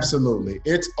 Absolutely.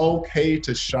 It's okay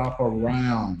to shop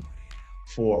around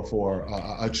for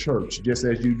a church, just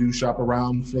as you do shop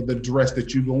around for the dress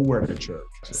that you're gonna wear to church.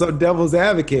 So, devil's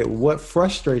advocate, what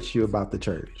frustrates you about the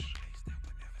church?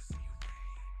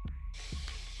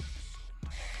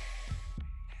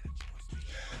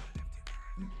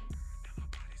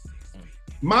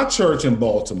 My church in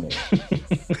Baltimore,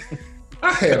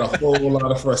 I had a whole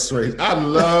lot of frustration. I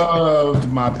loved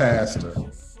my pastor.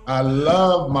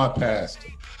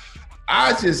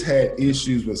 I just had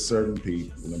issues with certain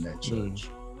people in that church.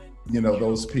 You know,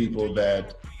 those people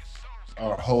that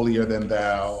are holier than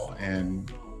thou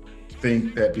and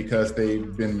think that because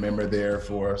they've been a member there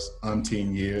for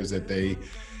umpteen years that they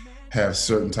have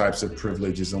certain types of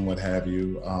privileges and what have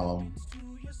you.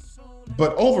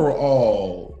 But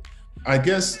overall, I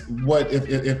guess what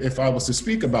if I was to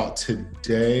speak about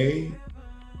today,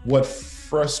 what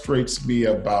frustrates me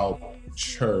about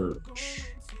church,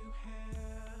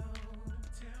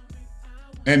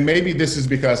 and maybe this is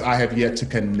because I have yet to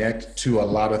connect to a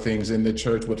lot of things in the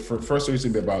church. What frustrates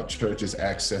me about church is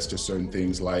access to certain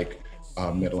things like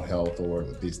mental health or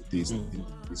these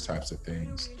types of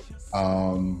things.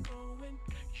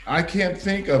 I can't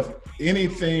think of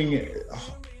anything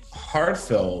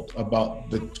heartfelt about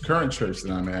the current church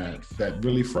that I'm at that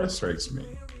really frustrates me.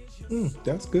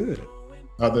 That's good.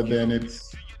 Other than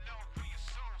it's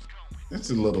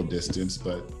a little distance,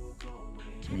 but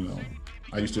you know,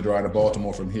 I used to drive to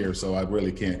Baltimore from here, so I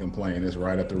really can't complain. It's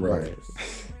right up the road.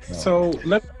 Right. So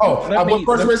what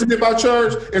frustrates me about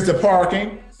church is the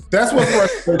parking. That's what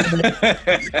frustrates me.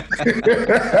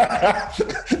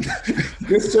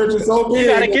 This church is so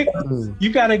big. You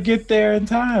gotta get there in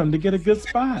time to get a good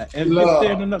spot and get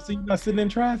there enough so you're not sitting in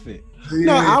traffic. Yeah.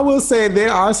 No, I will say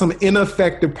there are some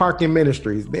ineffective parking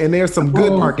ministries, and there's some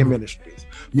good parking ministries.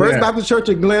 First Baptist Church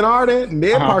in Glen Arden,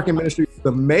 their parking ministry is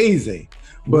amazing,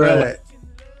 but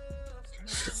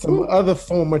some other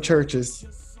former churches.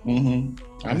 I'm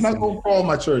not gonna call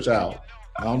my church out.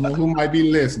 I don't know who might be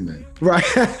listening. Right.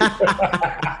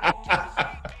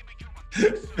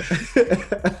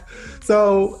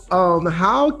 So,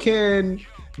 how can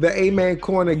the Amen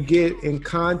Corner get in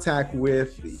contact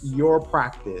with your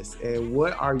practice, and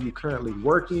what are you currently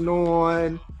working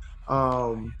on,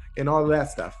 and all of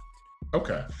that stuff?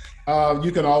 Okay.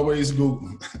 You can always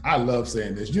Google. I love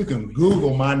saying this. You can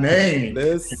Google my name.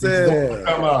 Listen. It's going to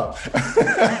come up.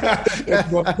 It's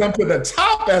going to come to the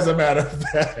top, as a matter of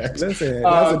fact. Listen,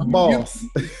 that's a boss.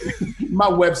 My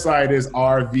website is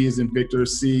RV as in Victor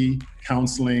C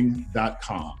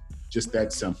counseling.com. Just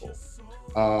that simple.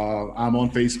 I'm on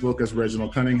Facebook as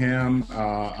Reginald Cunningham.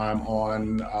 I'm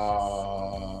on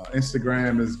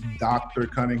Instagram as Dr.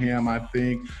 Cunningham, I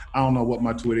think. I don't know what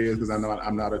my Twitter is because I'm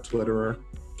not a Twitterer.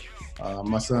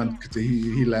 My son,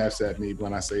 he laughs at me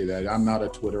when I say that. I'm not a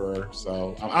Twitterer,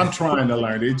 so I'm trying to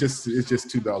learn. It's just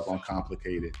too doggone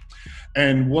complicated.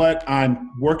 And what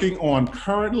I'm working on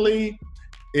currently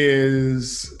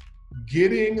is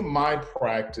getting my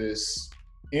practice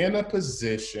in a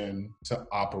position to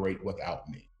operate without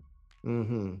me.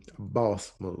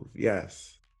 Boss move.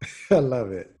 Yes. I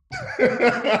love it.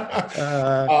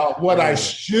 What I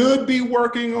should be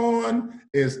working on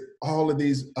is all of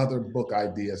these other book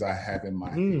ideas I have in my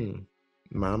head.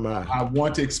 I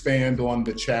want to expand on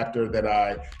the chapter that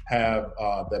I have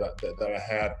that I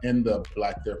have in the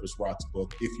Black Therapist Rocks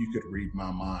book, If You Could Read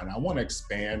My Mind. I want to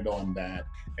expand on that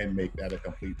and make that a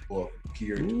complete book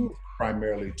geared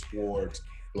primarily towards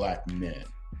Black men.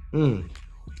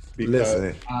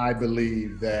 Because I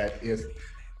believe that if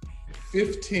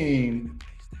 15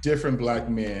 different Black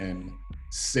men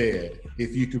said,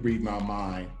 if you could read my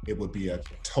mind, it would be a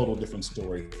total different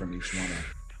story from each one of them.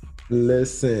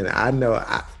 Listen, I know.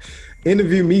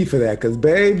 Interview me for that, because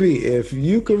baby, if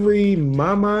you could read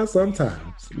my mind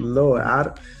sometimes, Lord,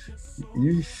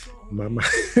 my mind.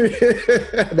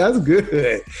 That's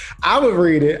good. I would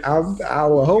read it. I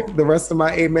will hope the rest of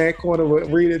my Amen Corner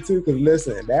would read it too, because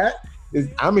listen,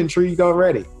 I'm intrigued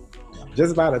already.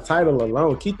 Just by the title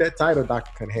alone. Keep that title,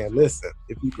 Dr. Cunningham. Listen,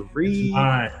 if you could read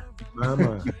my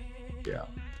mind.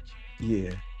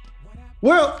 Yeah.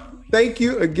 Well, thank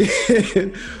you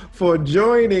again for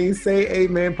joining Say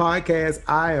Amen podcast.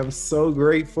 I am so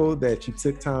grateful that you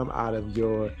took time out of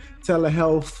your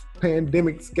telehealth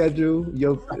pandemic schedule,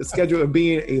 your schedule of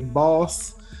being a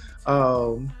boss,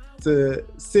 to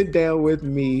sit down with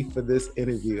me for this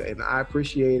interview. And I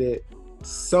appreciate it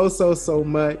so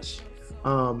much.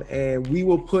 And we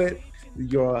will put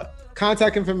your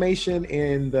contact information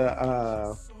in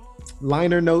the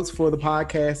liner notes for the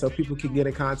podcast so people can get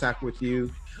in contact with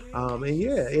you. And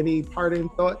yeah, any parting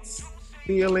thoughts,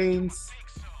 feelings,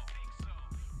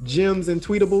 gems, and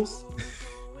tweetables?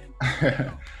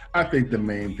 I think the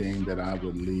main thing that I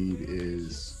would leave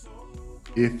is,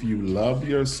 if you love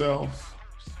yourself,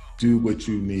 do what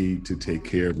you need to take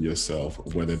care of yourself,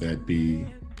 whether that be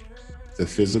the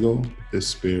physical, the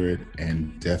spirit,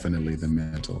 and definitely the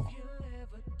mental.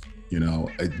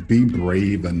 Be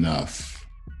brave enough,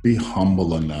 be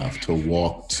humble enough to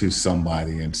walk to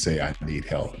somebody and say, I need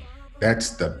help.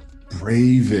 That's the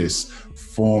bravest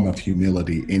form of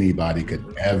humility anybody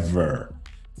could ever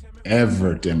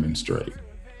demonstrate.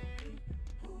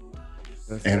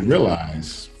 And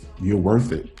realize you're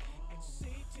worth it.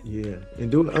 Yeah,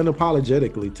 and do it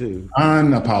unapologetically too.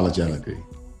 Unapologetically.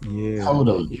 Yeah,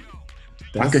 totally.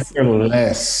 I could care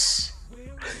less.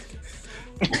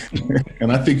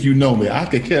 And I think you know me. I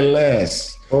could care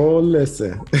less. Oh,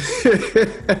 listen.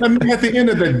 I mean, at the end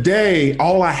of the day,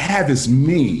 all I have is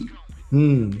me.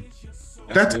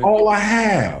 That's all I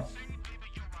have.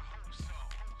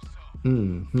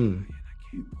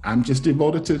 I'm just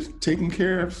devoted to taking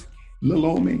care of little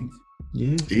old me.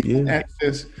 Even at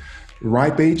this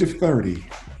ripe age of 30.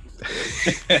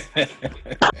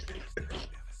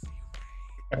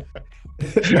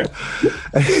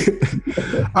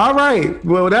 All right.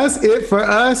 Well, that's it for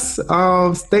us.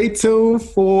 Stay tuned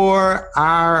for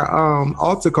our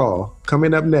altar call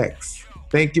coming up next.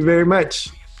 Thank you very much.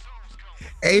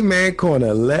 Amen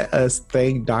Corner. Let us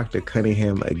thank Dr.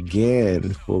 Cunningham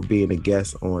again for being a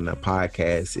guest on the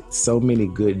podcast. So many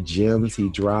good gems he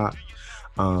dropped.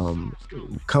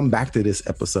 Come back to this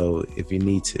episode if you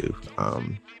need to.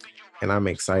 And I'm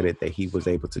excited that he was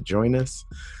able to join us.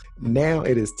 Now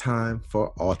it is time for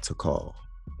altar call.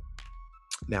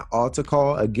 Now, altar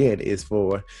call, again, is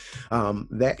for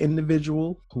that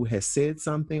individual who has said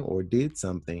something or did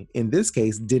something, in this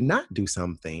case, did not do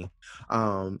something,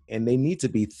 and they need to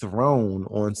be thrown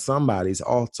on somebody's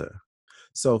altar.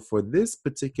 So for this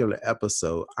particular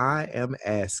episode, I am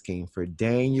asking for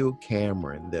Daniel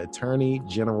Cameron, the Attorney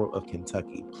General of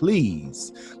Kentucky,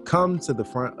 please come to the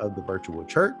front of the virtual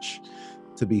church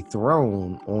to be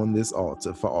thrown on this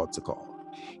altar for altar call.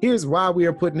 Here's why we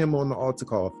are putting him on the altar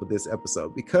call for this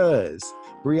episode, because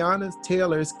Breonna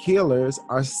Taylor's killers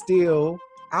are still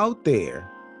out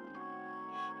there.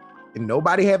 And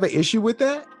nobody have an issue with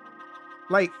that?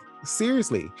 Like,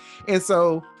 seriously. And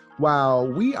so while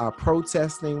we are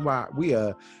protesting, while we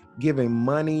are giving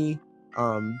money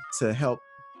to help,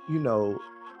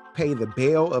 pay the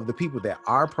bail of the people that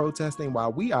are protesting,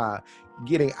 while we are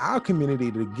getting our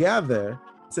community together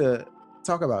to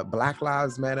talk about Black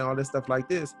Lives Matter and all this stuff like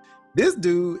this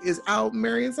dude is out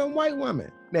marrying some white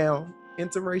woman. Now,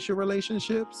 interracial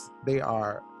relationships, they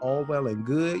are all well and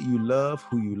good. You love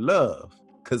who you love,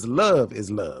 because love is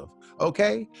love,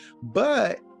 okay?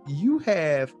 But you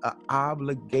have an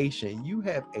obligation. You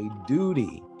have a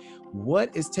duty.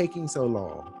 What is taking so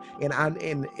long? And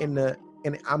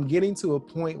I'm getting to a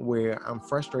point where I'm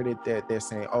frustrated that they're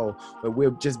saying, oh, but we're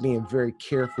just being very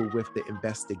careful with the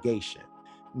investigation.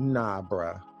 Nah,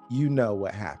 bruh, you know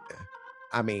what happened.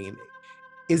 I mean,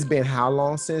 it's been how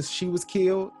long since she was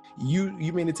killed? You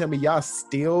mean to tell me y'all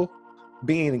still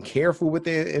being careful with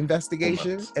the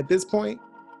investigation at this point?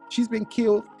 She's been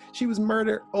killed. She was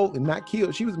murdered. Oh, not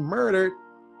killed. She was murdered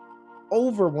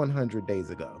over 100 days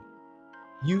ago.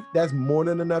 That's more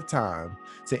than enough time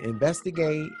to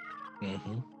investigate,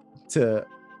 to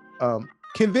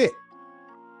convict,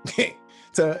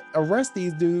 to arrest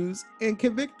these dudes and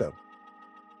convict them.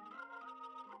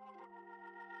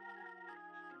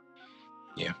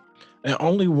 Yeah. And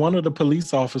only one of the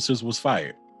police officers was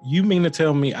fired. You mean to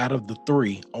tell me out of the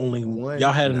three, only one?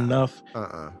 Y'all had enough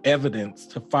evidence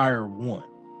to fire one?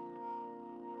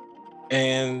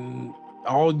 And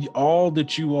all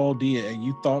that you all did, and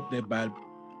you thought that by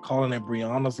calling it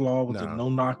Breonna's Law with a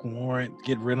no-knock warrant,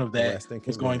 get rid of that,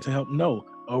 was going to help? No.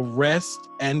 Arrest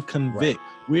and convict.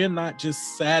 Right. We're not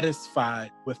just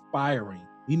satisfied with firing.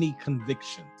 We need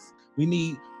convictions. We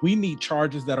need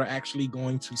charges that are actually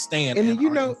going to stand and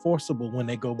are enforceable when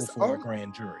they go before a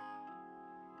grand jury.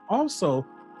 Also,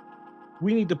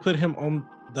 we need to put him on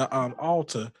the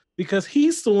altar because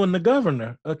he's suing the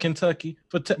governor of Kentucky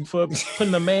for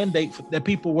putting a mandate that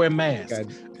people wear masks.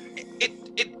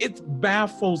 It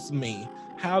baffles me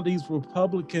how these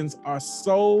Republicans are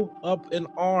so up in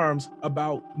arms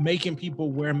about making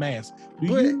people wear masks. Do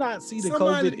you not see that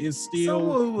COVID is still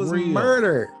someone was real?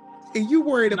 Murdered, and you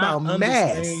worried about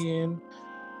masks?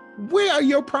 Where are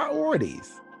your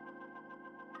priorities?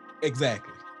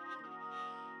 Exactly.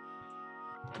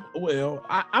 Well,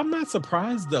 I'm not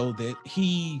surprised though that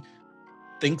he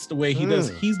thinks the way he does.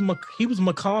 He was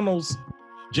McConnell's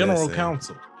general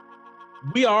counsel.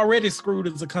 we already screwed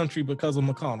as a country because of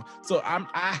McConnell. So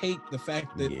I hate the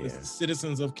fact that the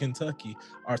citizens of Kentucky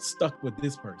are stuck with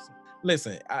this person.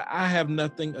 Listen, I have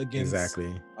nothing against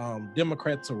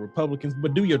Democrats or Republicans,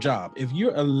 but do your job. If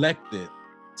you're elected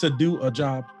to do a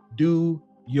job, do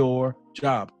your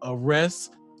job.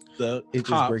 Arrest the It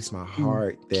just breaks my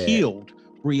heart that killed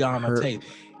Breonna Taylor.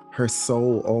 Her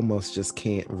soul almost just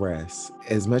can't rest.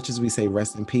 As much as we say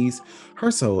rest in peace, her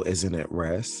soul isn't at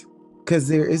rest. Because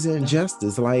there isn't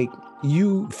justice. Like,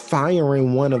 you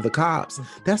firing one of the cops,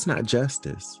 that's not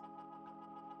justice.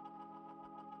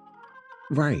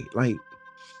 Right, like.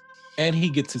 And he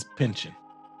gets his pension.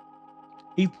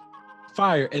 He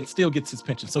fired and still gets his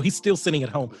pension. So he's still sitting at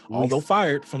home, although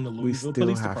fired from the Louisville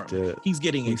Police Department. He's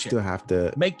getting a check. We still have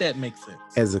to make that make sense.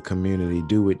 As a community,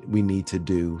 do what we need to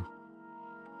do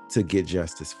to get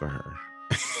justice for her.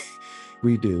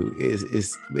 We do.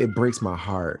 It breaks my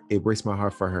heart. It breaks my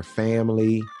heart for her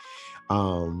family.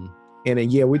 And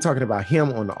then, we're talking about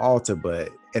him on the altar, but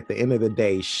at the end of the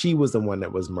day, she was the one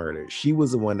that was murdered. She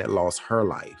was the one that lost her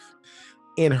life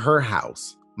in her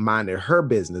house, minding her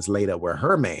business, laid up with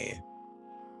her man.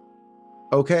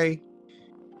 Okay?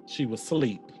 She was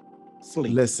asleep.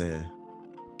 Listen,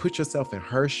 put yourself in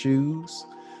her shoes.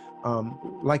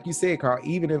 Like you said, Carl,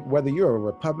 even if whether you're a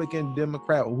Republican,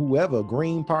 Democrat, whoever,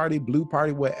 Green Party, Blue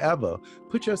Party, whatever,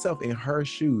 put yourself in her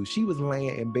shoes. She was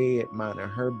laying in bed minding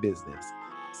her business,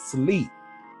 sleep,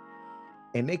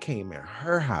 and they came in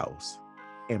her house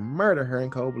and murdered her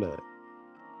in cold blood.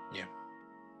 Yeah.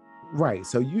 Right.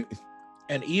 So you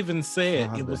and even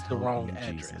said it was the wrong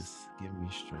address. Jesus, give me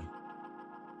strength.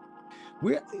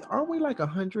 Aren't we like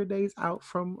 100 days out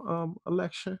from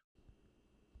election?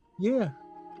 Yeah.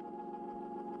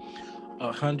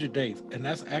 100 days. And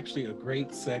that's actually a great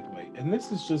segue. And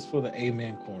this is just for the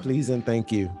Amen Corner. Please and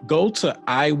thank you. Go to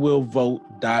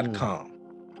iwillvote.com.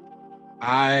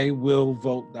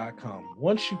 iwillvote.com.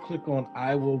 Once you click on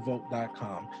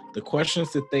iwillvote.com, the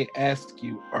questions that they ask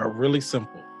you are really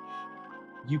simple.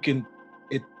 You can,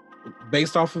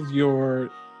 based off of your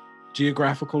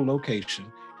geographical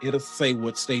location, it'll say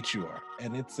what state you are.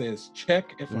 And it says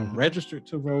check if I'm registered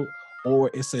to vote,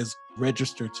 or it says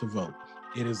register to vote.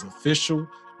 It is official.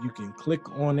 You can click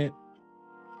on it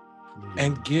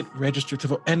and get registered to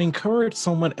vote and encourage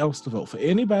someone else to vote. For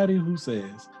anybody who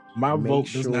says my vote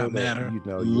does not matter,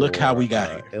 look how we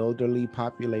got here. Elderly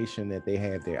population that they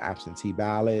have their absentee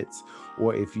ballots,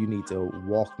 or if you need to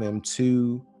walk them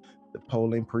to the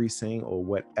polling precinct or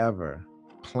whatever,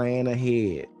 plan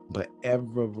ahead. But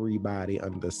everybody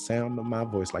under the sound of my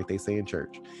voice, like they say in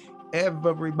church,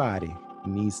 everybody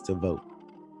needs to vote.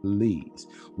 Please.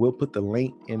 We'll put the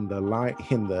link in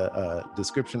the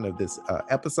description of this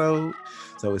episode,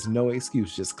 so it's no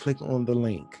excuse. Just click on the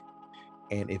link,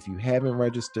 and if you haven't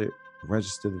registered,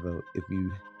 register to vote. If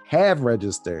you have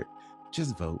registered,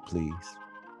 just vote, please.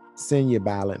 Send your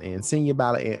ballot in. Send your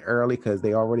ballot in early, because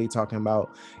they already talking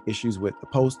about issues with the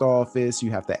post office.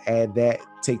 You have to add that,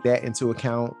 take that into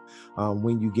account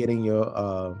when you getting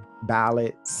your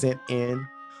ballot sent in.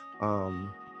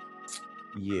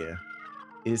 Yeah.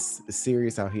 It's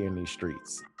serious out here in these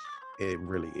streets. It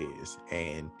really is.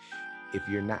 And if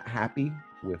you're not happy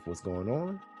with what's going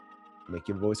on, make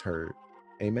your voice heard.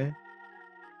 Amen.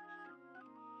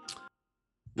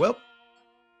 Well,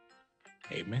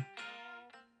 amen.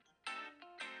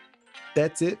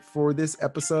 That's it for this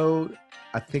episode.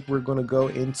 I think we're going to go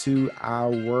into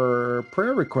our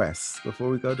prayer requests before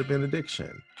we go to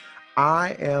benediction.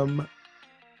 I am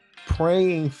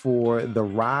praying for the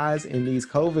rise in these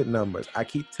COVID numbers. I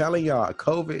keep telling y'all,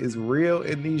 COVID is real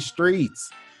in these streets.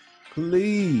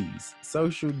 Please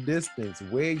social distance,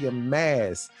 wear your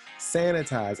mask,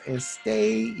 sanitize, and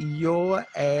stay your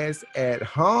ass at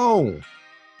home.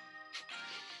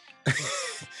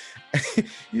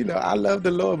 I love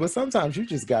the Lord, but sometimes you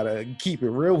just gotta keep it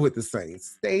real with the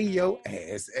saints. Stay your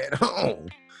ass at home,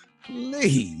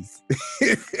 please.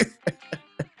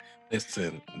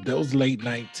 Listen, those late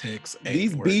night texts,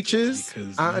 these beaches.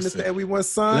 I understand we want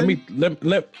sun.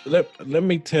 Let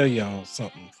me tell y'all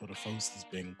something for the folks that's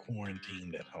been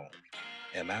quarantined at home.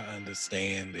 And I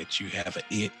understand that you have an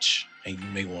itch and you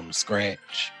may want to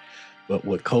scratch, but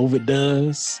what COVID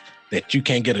does that you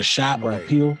can't get a shot or a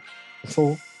pill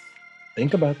for.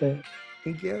 Think about that.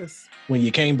 Yes. When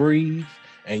you can't breathe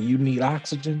and you need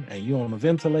oxygen and you're on a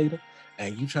ventilator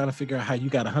and you trying to figure out how you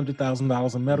got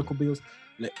 $100,000 in medical bills.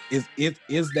 Is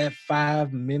that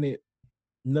 5-minute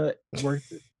nut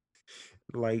worth it?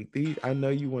 Like I know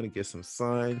you want to get some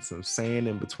sun, some sand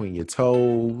in between your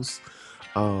toes.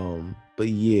 But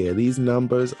yeah, these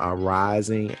numbers are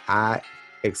rising. I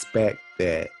expect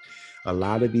that A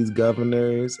lot of these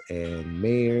governors and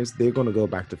mayors, they're going to go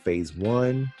back to phase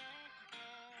 1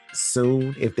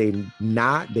 soon. If they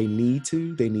not, they need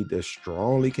to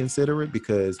strongly consider it,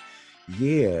 because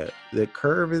the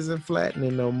curve isn't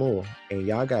flattening no more, and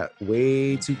y'all got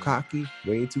way too cocky,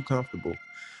 way too comfortable.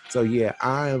 So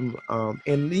I'm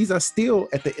and these are still,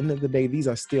 at the end of the day, these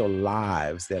are still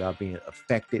lives that are being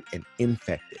affected and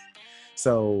infected.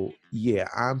 So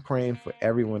I'm praying for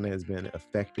everyone that has been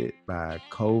affected by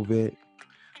COVID,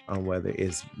 whether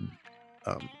it's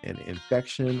an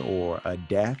infection or a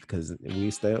death, because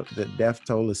the death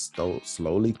toll is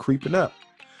slowly creeping up.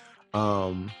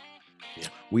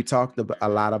 We talked a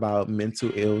lot about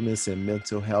mental illness and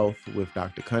mental health with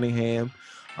Dr. Cunningham.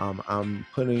 I'm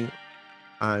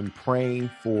praying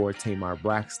for Tamar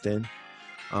Braxton,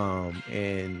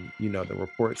 and the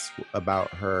reports about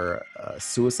her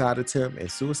suicide attempt,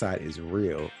 and suicide is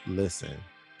real. Listen,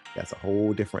 that's a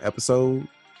whole different episode.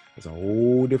 It's a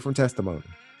whole different testimony.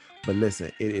 But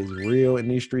listen, it is real in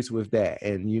these streets with that.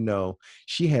 And,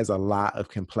 she has a lot of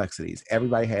complexities.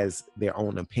 Everybody has their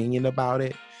own opinion about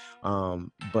it.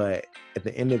 But at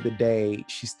the end of the day,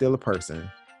 she's still a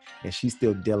person, and she's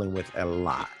still dealing with a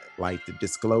lot. Like the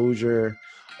disclosure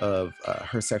of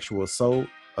her sexual assault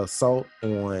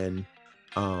on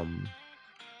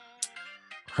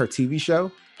her TV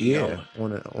show.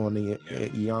 On the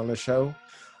Iyanla show.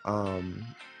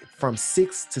 From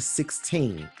 6 to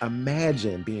 16.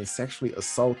 Imagine being sexually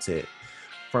assaulted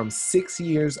from 6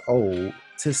 years old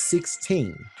to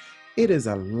 16. It is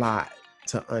a lot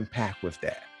to unpack with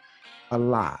that. A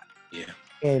lot. Yeah.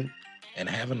 And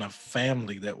having a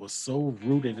family that was so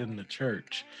rooted in the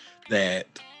church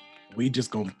that we just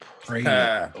gonna pray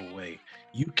it away.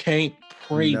 You can't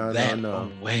pray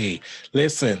away.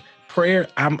 Listen, prayer,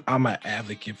 I'm an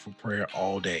advocate for prayer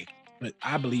all day. But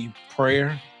I believe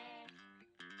prayer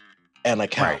and a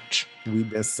couch. Right. We've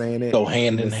been saying it. Go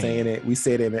hand in hand. We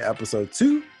said it in episode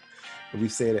 2.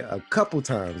 We've said it a couple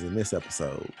times in this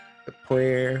episode. A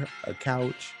prayer, a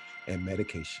couch, and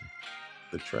medication.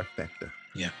 The trifecta.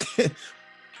 Yeah.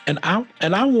 And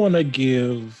I want to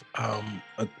give a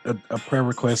prayer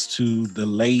request to the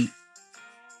late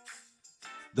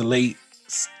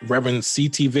Reverend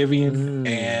C.T. Vivian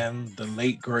and the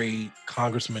late great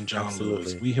Congressman John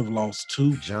Lewis. We have lost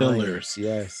two pillars.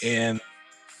 Yes. In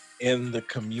the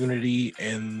community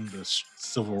and the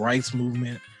civil rights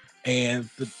movement, and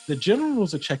the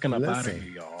generals are checking up out of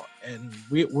here, y'all. And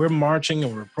we're marching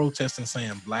and we're protesting,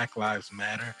 saying Black Lives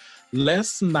Matter.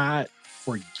 Let's not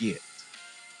forget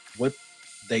what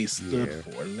they stood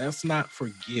for. Let's not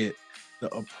forget the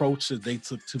approach that they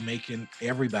took to making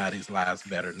everybody's lives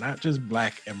better, not just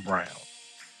Black and brown.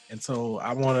 And so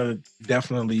I want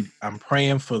to I'm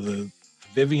praying for the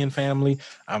Vivian family.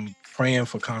 I'm praying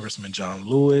for Congressman John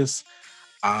Lewis.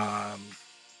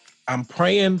 I'm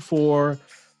praying for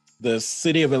the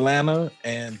city of Atlanta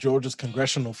and Georgia's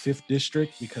congressional 5th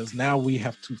district, because now we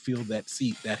have to fill that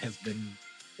seat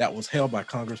that was held by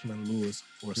Congressman Lewis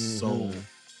for so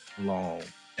long.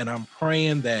 And I'm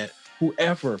praying that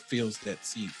whoever fills that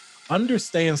seat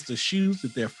understands the shoes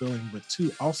that they're filling, but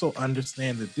too also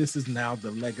understand that this is now the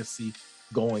legacy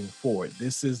going forward.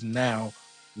 This is now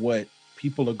what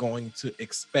people are going to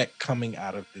expect coming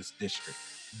out of this district.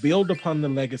 Build upon the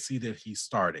legacy that he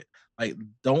started. Like,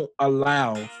 don't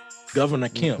allow Governor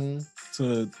Kemp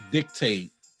to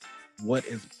dictate what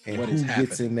is happening.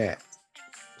 Gets in that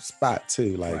spot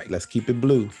too. Like, let's keep it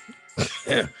blue.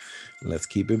 Let's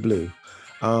keep it blue.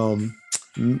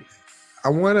 I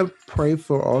want to pray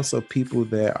for also people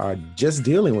that are just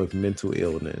dealing with mental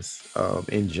illness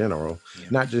in general,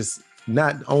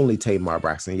 not only Tamar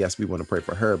Braxton. Yes, we want to pray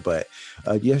for her, but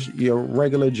yes, your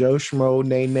regular Joe Schmo,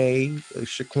 Nene,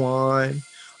 Shaquan,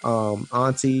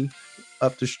 Auntie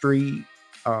up the street.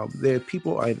 There are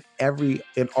people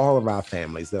in all of our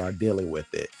families that are dealing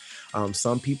with it.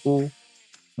 Some people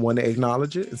want to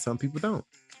acknowledge it, and some people don't.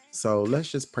 So let's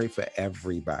just pray for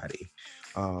everybody.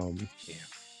 And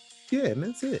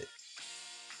that's it.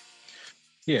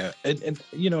 Yeah, and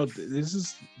this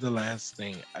is the last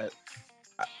thing.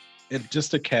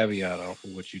 Just a caveat off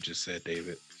of what you just said,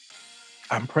 David.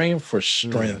 I'm praying for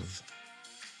strength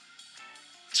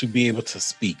to be able to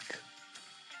speak,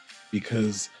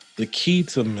 because the key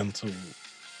to mental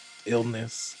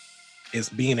illness is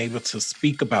being able to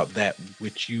speak about that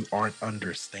which you aren't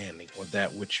understanding or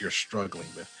that which you're struggling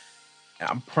with.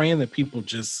 I'm praying that people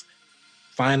just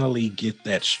finally get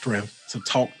that strength to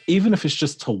talk, even if it's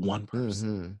just to one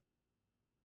person.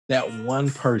 That one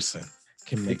person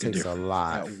can make a difference. A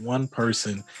lot. That one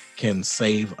person can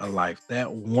save a life.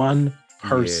 That one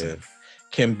person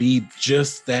can be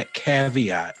just that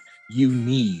caveat you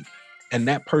need And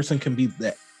that person can be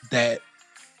that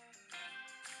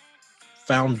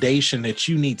foundation that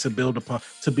you need to build upon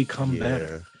to become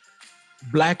better.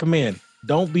 Black men,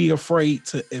 don't be afraid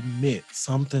to admit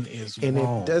something is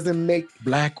wrong. It doesn't make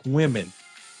Black women,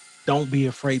 don't be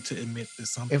afraid to admit that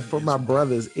something is wrong. And for my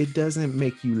brothers, it doesn't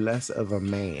make you less of a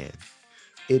man.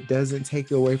 It doesn't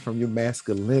take away from your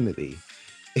masculinity.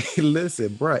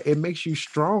 Listen, bro, it makes you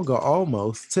stronger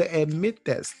almost to admit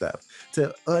that stuff,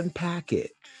 to unpack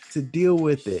it, to deal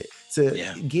with it, to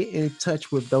get in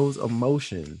touch with those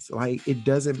emotions. Like, it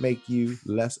doesn't make you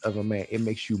less of a man. It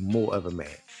makes you more of a man.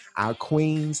 Our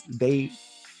queens, they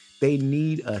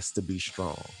need us to be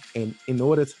strong. And in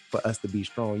order for us to be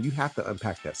strong, you have to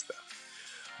unpack that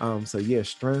stuff. So yeah,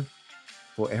 strength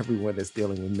for everyone that's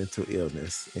dealing with mental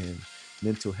illness and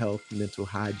mental health, mental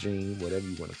hygiene, whatever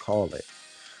you want to call it.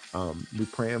 We're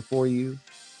praying for you.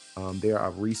 There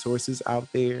are resources out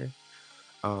there.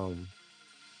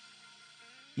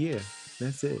 Yeah,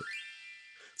 that's it.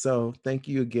 So thank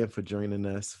you again for joining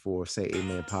us for Say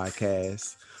Amen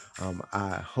podcast.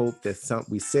 I hope that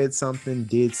we said something,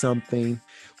 did something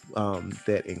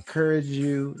that encouraged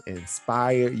you,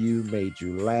 inspired you, made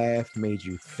you laugh, made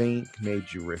you think,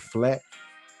 made you reflect.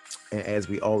 And as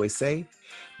we always say,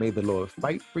 may the Lord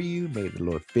fight for you. May the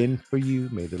Lord fend for you.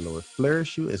 May the Lord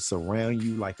flourish you and surround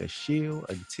you like a shield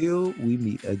until we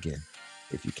meet again.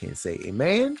 If you can't say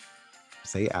amen,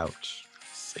 say ouch.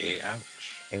 Say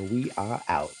ouch. And we are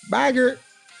out. Bye, Gert.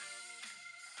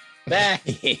 Bye.